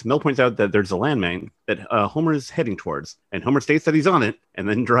tanks, Mel points out that there's a landmine that Homer is heading towards, and Homer states that he's on it and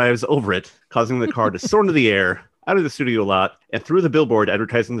then drives over it, causing the car to soar into the air, out of the studio lot, and through the billboard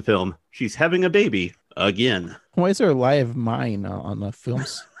advertising the film. She's having a baby again. Why is there a live mine on the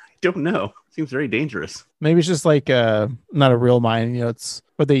films? I don't know. Seems very dangerous. Maybe it's just like not a real mine. You know, it's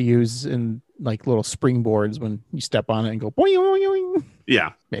what they use in like little springboards when you step on it and go boing, boing, boing.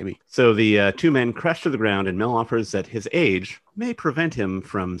 Yeah. Maybe. So the two men crash to the ground, and Mel offers that his age may prevent him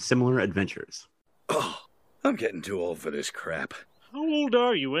from similar adventures. Oh, I'm getting too old for this crap. How old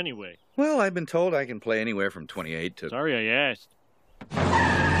are you anyway? Well, I've been told I can play anywhere from 28 to... Sorry I asked.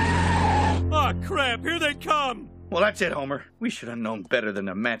 Oh, crap, here they come! Well, that's it, Homer. We should have known better than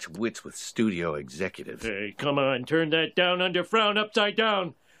to match wits with studio executives. Hey, come on, turn that down under frown upside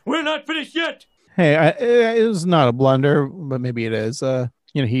down. We're not finished yet! Hey, it was not a blunder, but maybe it is.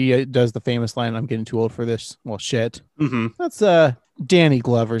 He does the famous line, "I'm getting too old for this." Well, shit. Mm-hmm. That's Danny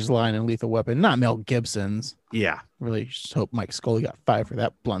Glover's line in Lethal Weapon, not Mel Gibson's. Yeah. Really just hope Mike Scully got fired for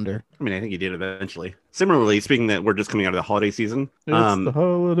that blunder. I mean, I think he did eventually. Similarly, speaking that we're just coming out of the holiday season. It's the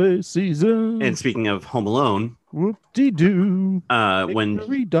holiday season. And speaking of Home Alone. Whoop-de-doo. When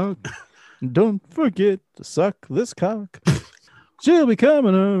Hurry, dog. Don't forget to suck this cock. She'll be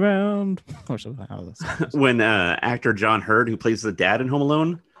coming around. When actor John Hurd, who plays the dad in Home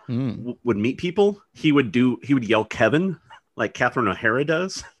Alone, would meet people, he would yell Kevin like Catherine O'Hara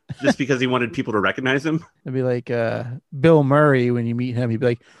does, just because he wanted people to recognize him. It'd be like Bill Murray when you meet him. He'd be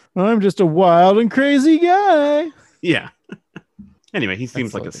like, "I'm just a wild and crazy guy." Yeah. Anyway, he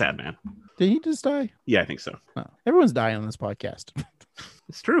seems like a sad man. Did he just die? Yeah, I think so. Oh, everyone's dying on this podcast.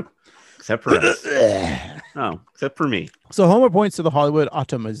 It's true. Except for us. Except for me. So Homer points to the Hollywood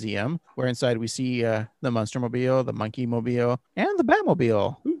Auto Museum, where inside we see the Monstermobile, the Monkey Mobile, and the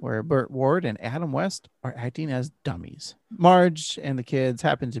Batmobile, where Burt Ward and Adam West are acting as dummies. Marge and the kids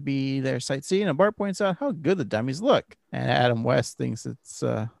happen to be there sightseeing, and Bart points out how good the dummies look. And Adam West thinks it's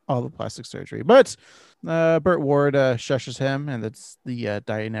all the plastic surgery. But Burt Ward shushes him, and that's the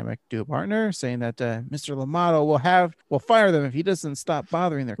dynamic duo partner, saying that Mr. Lamato will fire them if he doesn't stop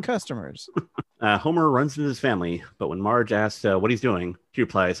bothering their customers. Homer runs into his family, but when Marge asks what he's doing, he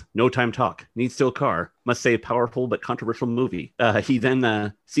replies, "No time talk. Need still car. Must say powerful but controversial movie." He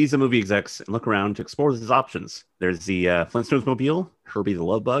then sees the movie execs and look around to explore his options. There's the Flintstones Mobile, Herbie the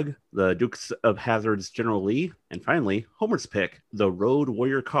Love Bug, the Dukes of Hazzard's General Lee, and finally, Homer's pick, the Road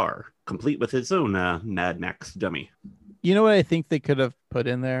Warrior car, complete with its own Mad Max dummy. You know what I think they could have put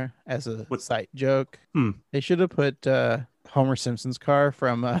in there as a sight joke? They should have put Homer Simpson's car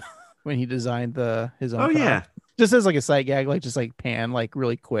from when he designed his own car. Yeah. Just as like a sight gag, like just like pan like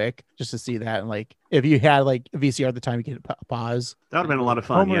really quick just to see that. And like if you had like a VCR at the time, you could pause. That would have been a lot of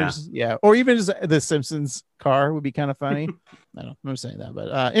fun. Yeah. Or even just the Simpsons car would be kind of funny. I don't know. I'm saying that.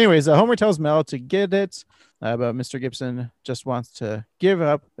 But anyways, Homer tells Mel to get it. But Mr. Gibson just wants to give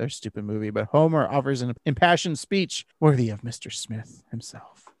up their stupid movie. But Homer offers an impassioned speech worthy of Mr. Smith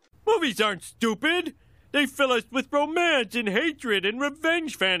himself. Movies aren't stupid. They fill us with romance and hatred and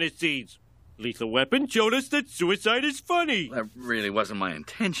revenge fantasies. Lethal Weapon showed us that suicide is funny. That really wasn't my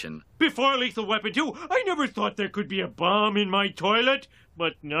intention. Before Lethal Weapon 2, I never thought there could be a bomb in my toilet,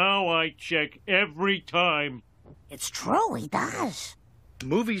 but now I check every time. It's true, he does.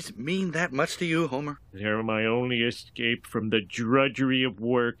 Movies mean that much to you, Homer? They're my only escape from the drudgery of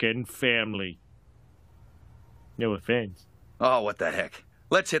work and family. No offense. Oh, what the heck.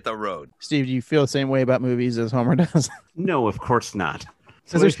 Let's hit the road. Steve, do you feel the same way about movies as Homer does? No, of course not.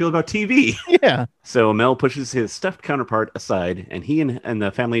 That's how I feel about TV. Yeah. So Mel pushes his stuffed counterpart aside, and he and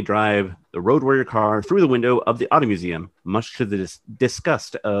the family drive the Road Warrior car through the window of the Auto Museum, much to the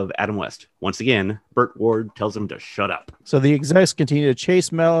disgust of Adam West. Once again, Burt Ward tells him to shut up. So the execs continue to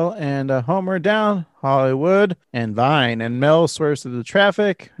chase Mel and Homer down Hollywood and Vine, and Mel swerves through the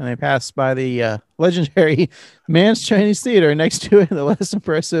traffic, and they pass by the legendary Man's Chinese Theater next to it, the less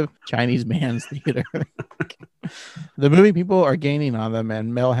impressive Chinese Man's Theater. The movie people are gaining on them,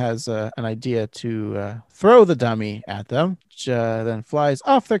 and Mel has an idea to throw the dummy at them, which then flies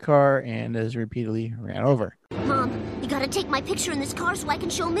off their car and is repeatedly ran over. Mom, you gotta take my picture in this car so I can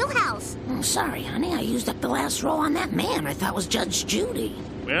show Milhouse. I'm sorry, honey. I used up the last roll on that man I thought was Judge Judy.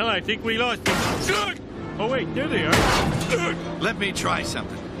 Well, I think we lost him. Oh, wait, there they are. Let me try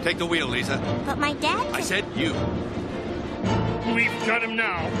something. Take the wheel, Lisa. But my dad... I said you. We've got him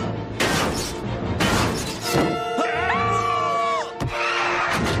now.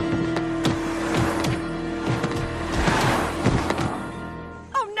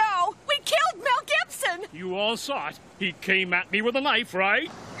 Oh no! We killed Mel Gibson! You all saw it. He came at me with a knife, right?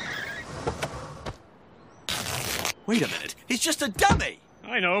 Wait a minute. He's just a dummy.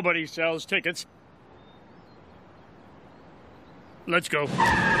 I know, but he sells tickets. Let's go.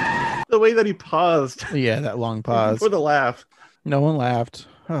 The way that he paused. Yeah, that long pause. For the laugh. No one laughed.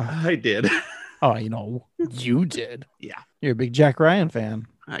 I did. Oh, you did. Yeah. You're a big Jack Ryan fan.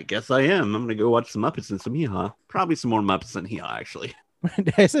 I guess I am. I'm going to go watch some Muppets and some Hee-Haw. Probably some more Muppets than Hee-Haw, actually.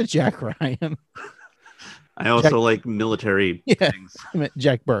 I said Jack Ryan. I also like military things. I meant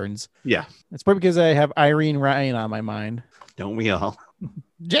Jack Burns. Yeah. It's probably because I have Irene Ryan on my mind. Don't we all?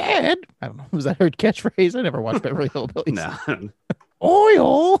 Dad! I don't know. Was that her catchphrase? I never watched Beverly Hillbillies. No.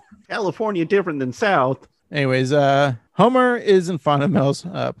 Oil! California different than South. Anyways, Homer is in front of Mel's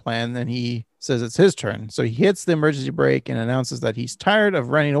plan, and he says it's his turn. So he hits the emergency brake and announces that he's tired of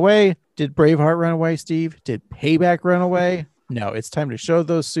running away. Did Braveheart run away, Steve? Did Payback run away? No, it's time to show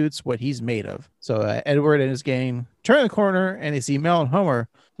those suits what he's made of. So Edward and his gang turn the corner, and they see Mel and Homer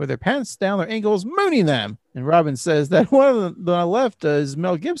with their pants down their ankles, mooning them. And Robin says that one of them on the left is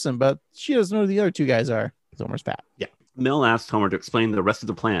Mel Gibson, but she doesn't know who the other two guys are because Homer's fat. Yeah. Mel asks Homer to explain the rest of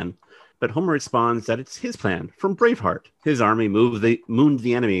the plan, but Homer responds that it's his plan from Braveheart. His army mooned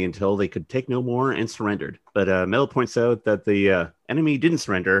the enemy until they could take no more and surrendered. But Mel points out that the enemy didn't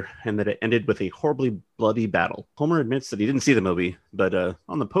surrender and that it ended with a horribly bloody battle. Homer admits that he didn't see the movie, but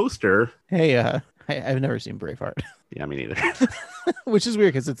on the poster... Hey, I've never seen Braveheart. Yeah, me neither. Which is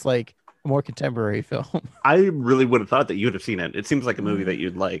weird because it's like a more contemporary film. I really would have thought that you would have seen it. It seems like a movie that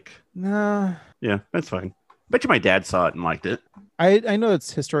you'd like. No. Yeah, that's fine. Bet you my dad saw it and liked it. I know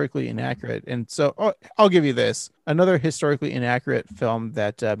it's historically inaccurate. And so I'll give you this. Another historically inaccurate film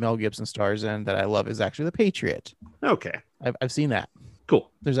that Mel Gibson stars in that I love is actually The Patriot. Okay. I've seen that. Cool.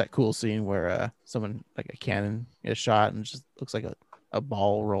 There's that cool scene where someone, like a cannon, is shot and it just looks like a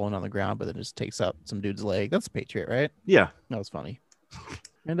ball rolling on the ground, but it just takes out some dude's leg. That's The Patriot, right? Yeah. That was funny.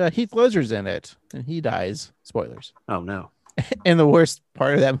 And Heath Ledger's in it, and he dies. Spoilers. Oh, no. And the worst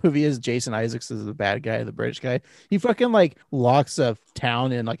part of that movie is Jason Isaacs is the bad guy, the British guy. He fucking like locks a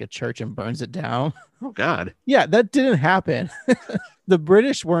town in like a church and burns it down. Oh God. Yeah, that didn't happen. The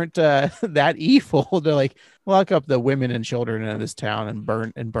British weren't that evil to like lock up the women and children in this town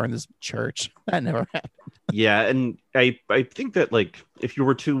and burn this church. That never happened. Yeah, and I think that like if you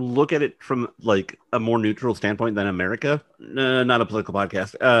were to look at it from like a more neutral standpoint than America, not a political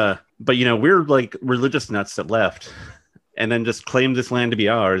podcast, but we're like religious nuts that left. And then just claim this land to be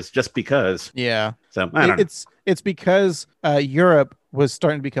ours just because. Yeah. So I don't know. It's because Europe was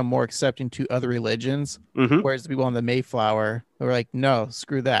starting to become more accepting to other religions, whereas the people on the Mayflower were like, no,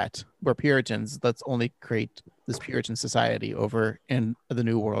 screw that. We're Puritans. Let's only create this Puritan society over in the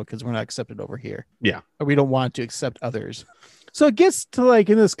New World because we're not accepted over here. Yeah. Or we don't want to accept others. So it gets to like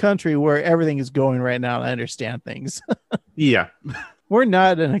in this country where everything is going right now and I understand things. Yeah. We're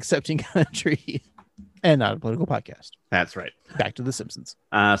not an accepting country. And not a political podcast. That's right. Back to The Simpsons.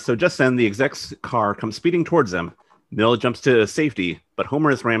 So just then, the exec's car comes speeding towards them. Mel jumps to safety, but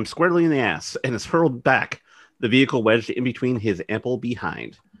Homer is rammed squarely in the ass and is hurled back, the vehicle wedged in between his ample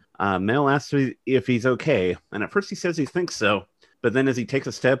behind. Mel asks if he's okay, and at first he says he thinks so, but then as he takes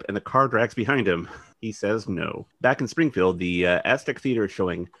a step and the car drags behind him, he says no. Back in Springfield, the Aztec Theater is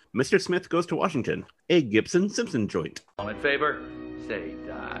showing Mr. Smith Goes to Washington, a Gibson-Simpson joint. All in favor? Say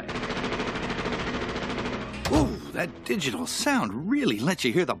die. Ooh, that digital sound really lets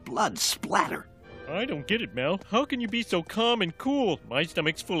you hear the blood splatter. I don't get it, Mel. How can you be so calm and cool? My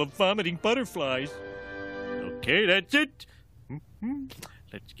stomach's full of vomiting butterflies. Okay, that's it.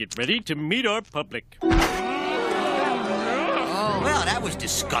 Let's get ready to meet our public. Well, that was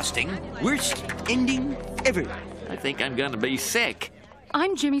disgusting. Worst ending ever. I think I'm gonna be sick.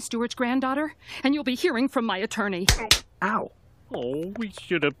 I'm Jimmy Stewart's granddaughter, and you'll be hearing from my attorney. Ow. Oh, we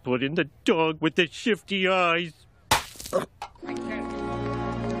should have put in the dog with the shifty eyes. I'm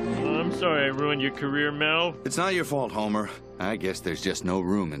sorry I ruined your career, Mel. It's not your fault, Homer. I guess there's just no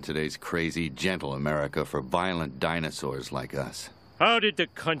room in today's crazy, gentle America for violent dinosaurs like us. How did the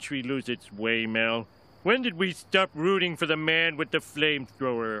country lose its way, Mel? When did we stop rooting for the man with the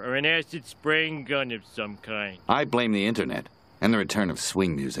flamethrower or an acid-spraying gun of some kind? I blame the internet and the return of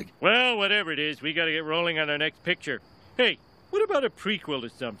swing music. Well, whatever it is, we gotta get rolling on our next picture. Hey, what about a prequel to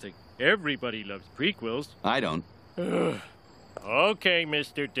something? Everybody loves prequels. I don't. Okay,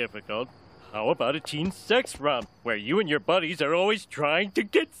 Mr. Difficult. How about a teen sex romp where you and your buddies are always trying to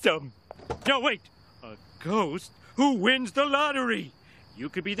get some? No, wait! A ghost who wins the lottery! You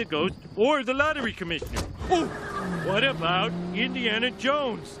could be the ghost or the lottery commissioner. Oh, what about Indiana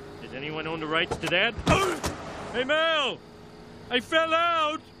Jones? Does anyone own the rights to that? Hey, Mel! I fell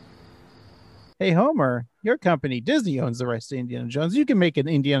out! Hey, Homer, your company, Disney, owns the rights to Indiana Jones. You can make an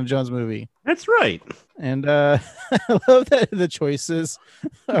Indiana Jones movie. That's right. And I love that the choices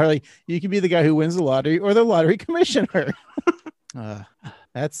are like, you can be the guy who wins the lottery or the lottery commissioner.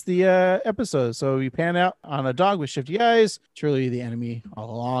 That's the episode. So we pan out on a dog with shifty eyes, truly the enemy all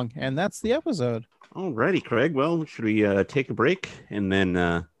along. And that's the episode. Alrighty, Craig. Well, should we take a break and then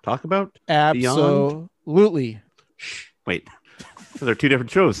talk about Beyond? Absolutely. Wait, those are two different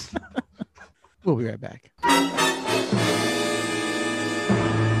shows. We'll be right back.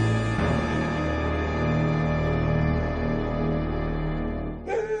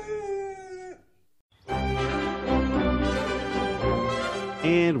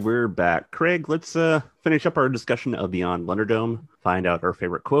 And we're back. Craig, let's finish up our discussion of Beyond Blunderdome, find out our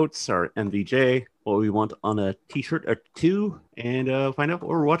favorite quotes, our MVJ, what we want on a t-shirt or two, and find out what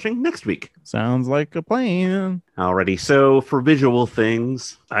we're watching next week. Sounds like a plan. Alrighty, so for visual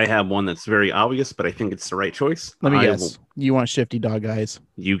things, I have one that's very obvious, but I think it's the right choice. Let me guess. You want shifty dog eyes.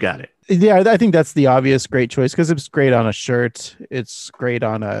 You got it. Yeah, I think that's the obvious great choice because it's great on a shirt. It's great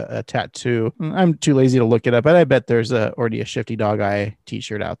on a tattoo. I'm too lazy to look it up, but I bet there's already a shifty dog eye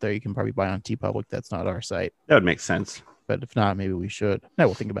t-shirt out there you can probably buy on TeePublic. That's not our site. That would make sense. But if not, maybe we should. I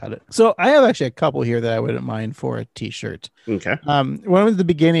will think about it. So I have actually a couple here that I wouldn't mind for a t-shirt. Okay. One was the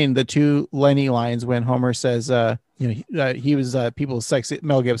beginning, the two Lenny lines when Homer says, he was people's sexy.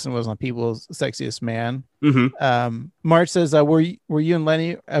 Mel Gibson was on People's Sexiest Man. Mm-hmm. Marge says, were you and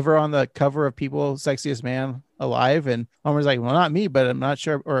Lenny ever on the cover of People's Sexiest Man Alive? And Homer's like, well, not me, but I'm not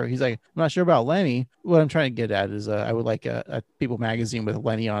sure. Or he's like, I'm not sure about Lenny. What I'm trying to get at is I would like a People magazine with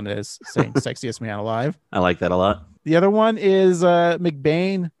Lenny on it as saying Sexiest Man Alive. I like that a lot. The other one is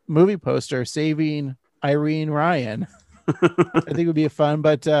McBain movie poster saving Irene Ryan. I think it would be fun,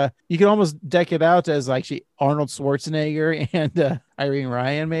 but you could almost deck it out as actually Arnold Schwarzenegger and Irene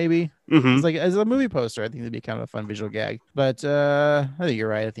Ryan, maybe. Mm-hmm. It's like as a movie poster. I think it'd be kind of a fun visual gag. But I think you're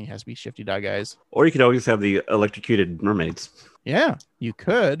right. I think it has to be shifty dog eyes. Or you could always have the electrocuted mermaids. Yeah, you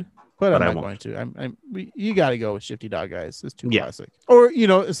could. But I'm I not won't. going to. You got to go with shifty dog eyes. It's too Yeah. classic. Or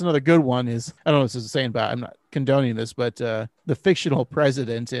it's another good one. Is I don't know what this is saying, but I'm not condoning this. But the fictional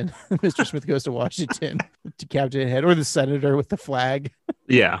president in Mr. Smith Goes to Washington, decapitated head, or the senator with the flag.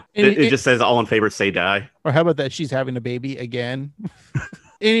 Yeah, And it just says all in favor say die. Or how about that? She's having a baby again.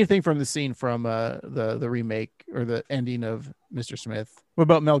 Anything from the scene from the remake or the ending of Mr. Smith. What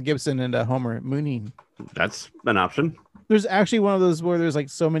about Mel Gibson and Homer mooning? That's an option. There's actually one of those where there's like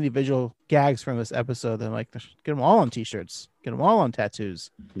so many visual gags from this episode that I'm like, get them all on t-shirts, get them all on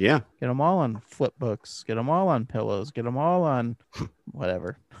tattoos. Yeah. Get them all on flip books, get them all on pillows, get them all on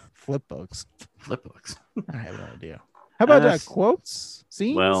whatever. Flip books. Flip books. I have no idea. How about quotes?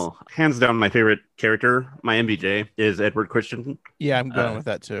 Scenes? Well, hands down, my favorite character, my MVJ, is Edward Christian. Yeah, I'm going with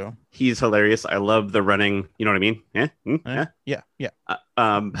that too. He's hilarious. I love the running. You know what I mean? Yeah.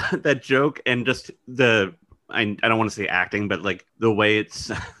 That joke and just the. I don't want to say acting, but like the way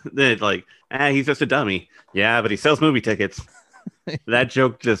it's like, he's just a dummy. Yeah, but he sells movie tickets. That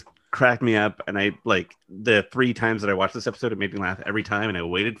joke just cracked me up. And I like the 3 times that I watched this episode, it made me laugh every time and I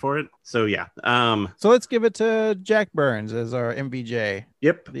waited for it. So yeah. So let's give it to Jack Burns as our MVJ.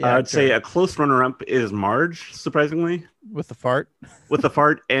 Yep. I'd say a close runner up is Marge, surprisingly. With the fart? With the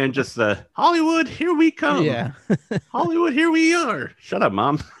fart and just the Hollywood, here we come. Yeah. Hollywood, here we are. Shut up,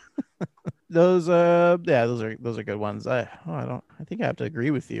 Mom. Those are good ones. I think I have to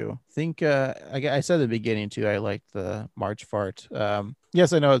agree with you. I think I said at the beginning too, I liked the March fart.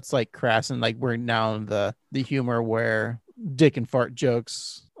 Yes, I know it's like crass and like we're now in the humor where dick and fart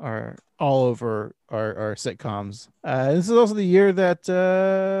jokes are all over our sitcoms. This is also the year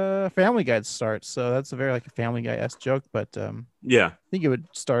that Family Guy starts, so that's a very like a Family Guy-esque joke, but yeah, I think it would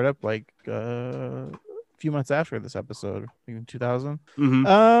start up like few months after this episode, in 2000.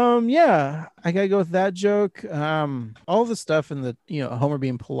 Mm-hmm. Yeah, I gotta go with that joke. All the stuff in the Homer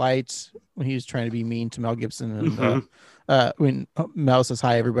being polite when he was trying to be mean to Mel Gibson, and when Mel says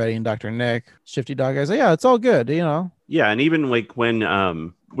hi everybody and Dr. Nick, shifty dog guys, yeah, it's all good, Yeah, and even like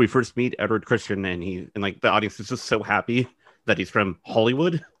when we first meet Edward Christian and like the audience is just so happy that he's from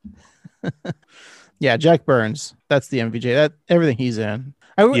Hollywood. Yeah, Jack Burns, that's the MVJ. That everything he's in.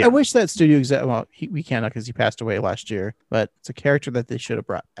 I wish that studio exec. Well, we can't because he passed away last year. But it's a character that they should have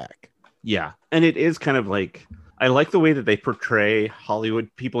brought back. Yeah, and it is kind of like I like the way that they portray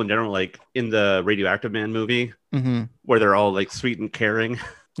Hollywood people in general, like in the Radioactive Man movie, where they're all like sweet and caring.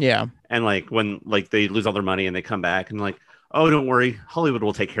 Yeah, and like when like they lose all their money and they come back and like, oh, don't worry, Hollywood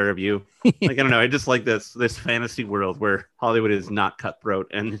will take care of you. Like I don't know, I just like this fantasy world where Hollywood is not cutthroat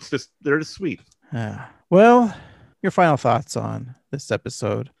and it's just they're just sweet. Well, your final thoughts on this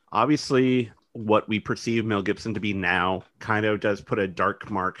episode? Obviously, what we perceive Mel Gibson to be now kind of does put a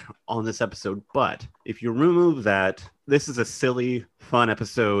dark mark on this episode. But if you remove that, this is a silly, fun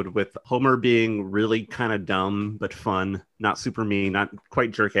episode with Homer being really kind of dumb but fun, not super mean, not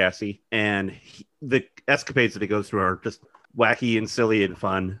quite jerk-assy. And the escapades that he goes through are just wacky and silly and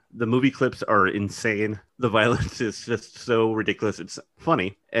fun. The movie clips are insane. The violence is just so ridiculous. It's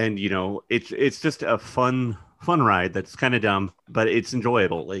funny. And, you know, it's just a fun ride that's kind of dumb, but it's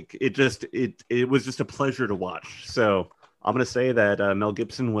enjoyable. Like, it was just a pleasure to watch. So I'm going to say that Mel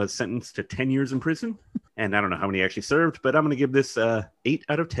Gibson was sentenced to 10 years in prison. And I don't know how many he actually served, but I'm going to give this 8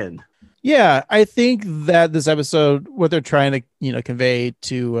 out of 10. Yeah, I think that this episode, what they're trying to, you know, convey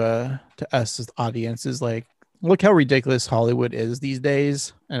to us as audience is like, look how ridiculous Hollywood is these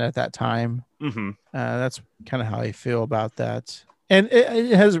days. And at that time, that's kind of how I feel about that. And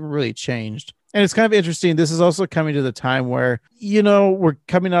it hasn't really changed. And it's kind of interesting. This is also coming to the time where, you know, we're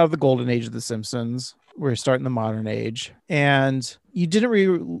coming out of the golden age of The Simpsons. We're starting the modern age. And you didn't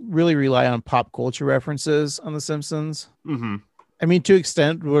really rely on pop culture references on The Simpsons. I mean, to an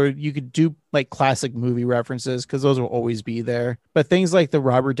extent where you could do like classic movie references because those will always be there. But things like the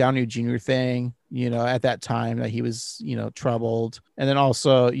Robert Downey Jr. thing, you know, at that time that he was, you know, troubled. And then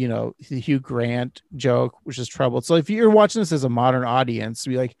also, you know, the Hugh Grant joke, which is troubled. So if you're watching this as a modern audience,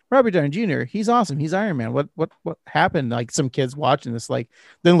 be like, Robert Downey Jr., he's awesome. He's Iron Man. What happened? Like some kids watching this, like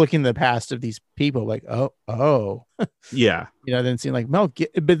then looking in the past of these people like, oh. Yeah. You know, then seeing like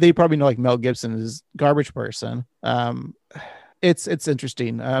but they probably know like Mel Gibson is garbage person. It's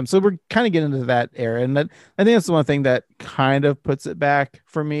interesting. So we're kind of getting into that era, and that I think that's the one thing that kind of puts it back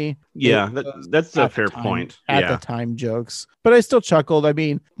for me. Yeah, that's a fair point. At the time jokes, but I still chuckled. I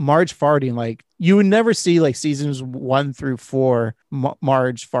mean, Marge farting, like you would never see like seasons 1 through 4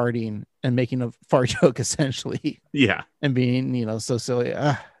 Marge farting and making a fart joke essentially. Yeah, and being, you know, so silly.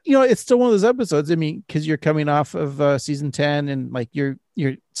 You know, it's still one of those episodes. I mean, because you're coming off of season 10 and like you're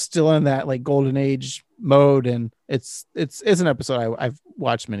still in that like golden age mode, and it's an episode I've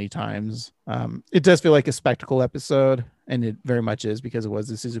watched many times. It does feel like a spectacle episode, and it very much is because it was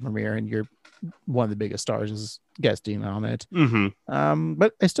the season premiere and you're one of the biggest stars is guesting on it.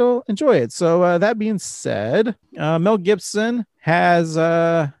 But I still enjoy it. So that being said, Mel Gibson has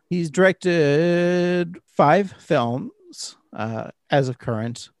he's directed 5 films as of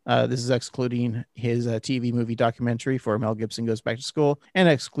current. This is excluding his TV movie documentary for Mel Gibson Goes Back to School, and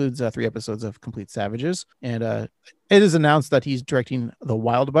excludes 3 episodes of Complete Savages. And it is announced that he's directing The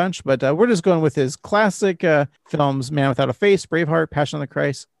Wild Bunch, but we're just going with his classic films: Man Without a Face, Braveheart, Passion of the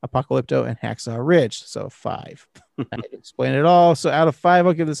Christ, Apocalypto, and Hacksaw Ridge. So 5. I explain it all. So out of 5,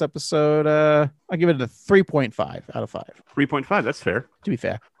 I'll give this episode, I'll give it a 3.5 out of 5. 3.5, that's fair. To be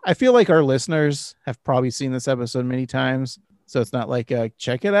fair, I feel like our listeners have probably seen this episode many times. So it's not like,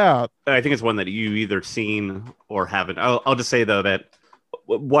 check it out. I think it's one that you either seen or haven't. I'll just say, though, that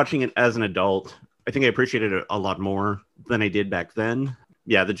watching it as an adult, I think I appreciated it a lot more than I did back then.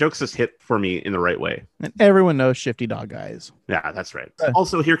 Yeah, the jokes just hit for me in the right way. And everyone knows Shifty Dog Eyes. Yeah, that's right.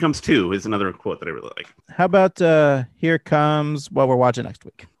 Also, Here Comes 2 is another quote that I really like. How about Here Comes What We're Watching Next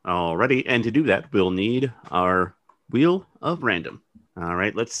week? Alrighty, and to do that, we'll need our Wheel of Random. All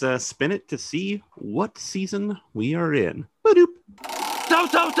right, let's spin it to see what season we are in. Ba-doop.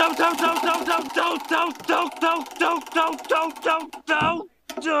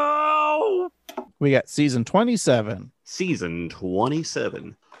 We got season 27. Season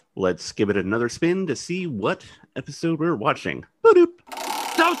 27. Let's give it another spin to see what episode we're watching. Ba-doop.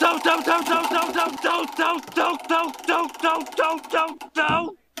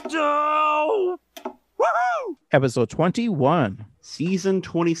 Episode 21. Season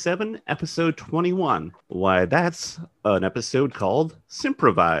 27, episode 21. Why, that's an episode called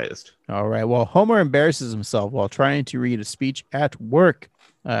Simprovised. All right. Well, Homer embarrasses himself while trying to read a speech at work.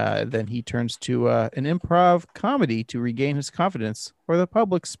 Then he turns to an improv comedy to regain his confidence for the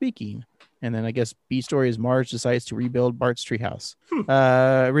public speaking. And then I guess B story is Marge decides to rebuild Bart's treehouse.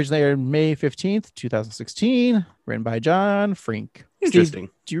 Originally aired May 15th, 2016. Written by John Frink. Interesting.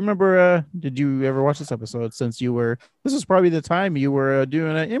 Steve, do you remember, did you ever watch this episode since this was probably the time you were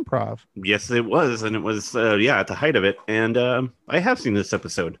doing an improv? Yes, it was. And it was, at the height of it. And I have seen this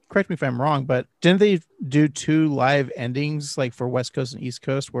episode. Correct me if I'm wrong, but didn't they do 2 live endings, like for West Coast and East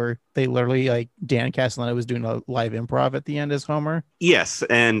Coast, where they literally, like, Dan Castellano was doing a live improv at the end as Homer? Yes.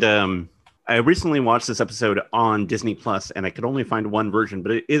 And I recently watched this episode on Disney Plus, and I could only find one version,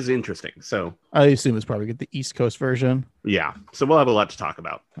 but it is interesting. So I assume it's probably the East Coast version. yeah, so we'll have a lot to talk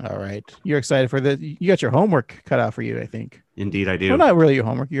about. All right. You're excited for you got your homework cut out for you, I think. Indeed, I do. Well, not really your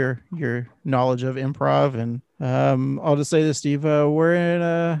homework, your knowledge of improv. And I'll just say this, Steve, we're in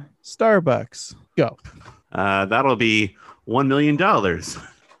Starbucks. Go. That'll be $1 million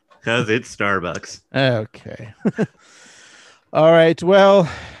because it's Starbucks. Okay. All right. Well,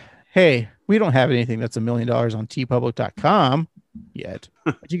 hey, we don't have anything that's $1 million on tpublic.com yet.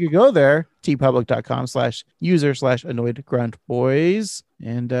 But you could go there, tpublic.com/user/annoyedgruntboys,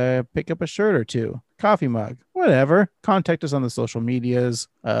 and pick up a shirt or two, coffee mug, whatever. Contact us on the social medias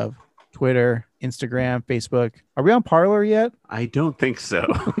of Twitter, Instagram, Facebook. Are we on Parler yet? I don't think so.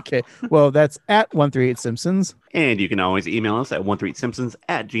 Okay. Well, that's at 138Simpsons. And you can always email us at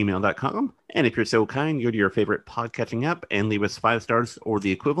 138simpsons@gmail.com. And if you're so kind, go to your favorite podcatching app and leave us 5 stars or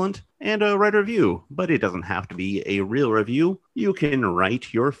the equivalent and write a review. But it doesn't have to be a real review. You can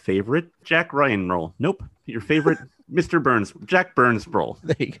write your favorite Jack Ryan role. Nope. Your favorite Mr. Burns, Jack Burns role.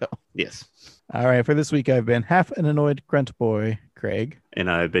 There you go. Yes. All right. For this week, I've been half an annoyed grunt boy, Craig.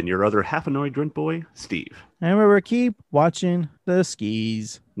 And I've been your other half annoyed grunt boy, Steve. And remember, keep watching the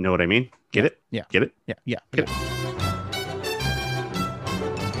skis. Know what I mean? Get it? Yeah. Get it? Yeah. Yeah. Get it.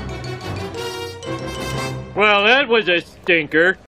 Well, that was a stinker.